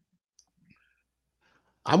 Hey.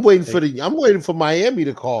 I'm waiting for Miami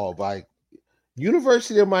to call. Like,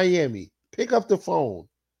 University of Miami, pick up the phone,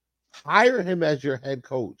 hire him as your head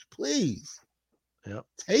coach, please. Yep.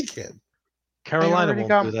 Take him. Carolina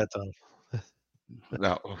won't do that, Tom.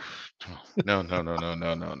 No.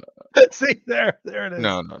 See, there it is.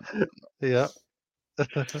 No. Yeah.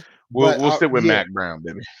 We'll sit with Mac Brown,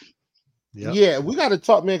 baby. Yep. Yeah, we got to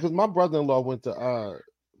talk, man, because my brother-in-law went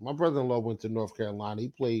to North Carolina. He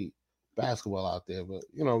played basketball out there, but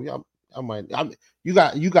you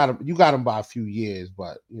got him by a few years,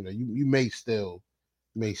 but you may still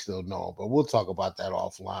know him. But we'll talk about that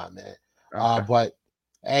offline, man. Okay. But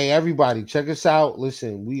hey, everybody, check us out.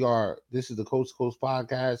 Listen, this is the Coast to Coast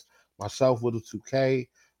podcast. Myself, Whittle 2K.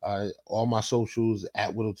 All my socials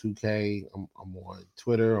at Whittle 2K. I'm on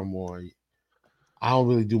Twitter. I don't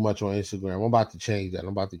really do much on Instagram. I'm about to change that. I'm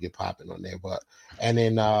about to get popping on there. But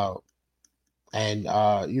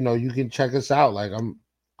you can check us out. Like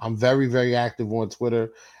I'm very, very active on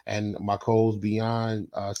Twitter, and my co-host Beyond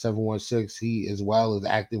 716, he as well is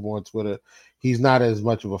active on Twitter. He's not as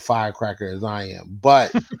much of a firecracker as I am,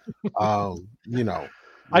 but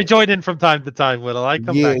I join in from time to time, Whittle. I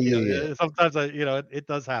come back. Yeah. Sometimes it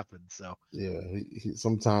does happen. So yeah,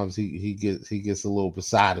 sometimes he gets a little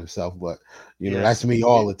beside himself, but that's me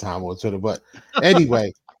all the time on Twitter. But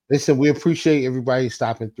anyway, listen, we appreciate everybody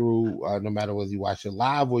stopping through, no matter whether you watch it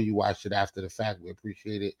live or you watch it after the fact. We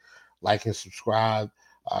appreciate it. Like and subscribe.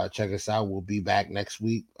 Check us out. We'll be back next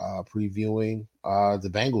week previewing the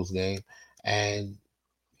Bengals game. And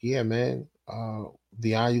yeah, man.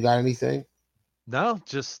 Beyond, you got anything? No,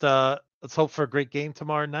 just let's hope for a great game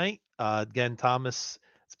tomorrow night. Again, Thomas,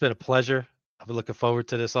 it's been a pleasure. I've been looking forward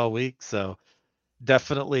to this all week. So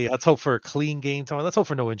definitely, let's hope for a clean game tomorrow. Let's hope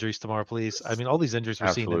for no injuries tomorrow, please. I mean, all these injuries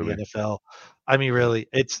we're seeing in the NFL. I mean, really,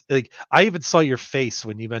 it's like I even saw your face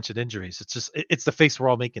when you mentioned injuries. It's just it's the face we're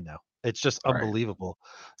all making now. It's just unbelievable.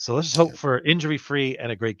 So let's just hope for injury-free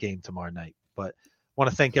and a great game tomorrow night. But Want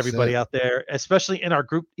to thank That's everybody it. out there, especially in our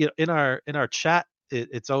group, in our chat.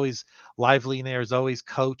 It's always lively in there. As always,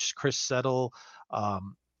 Coach Chris Settle,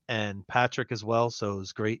 and Patrick as well. So it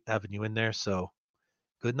was great having you in there. So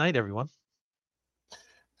good night, everyone.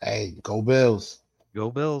 Hey, go Bills. Go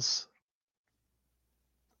Bills.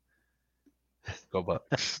 Go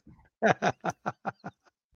Bucs.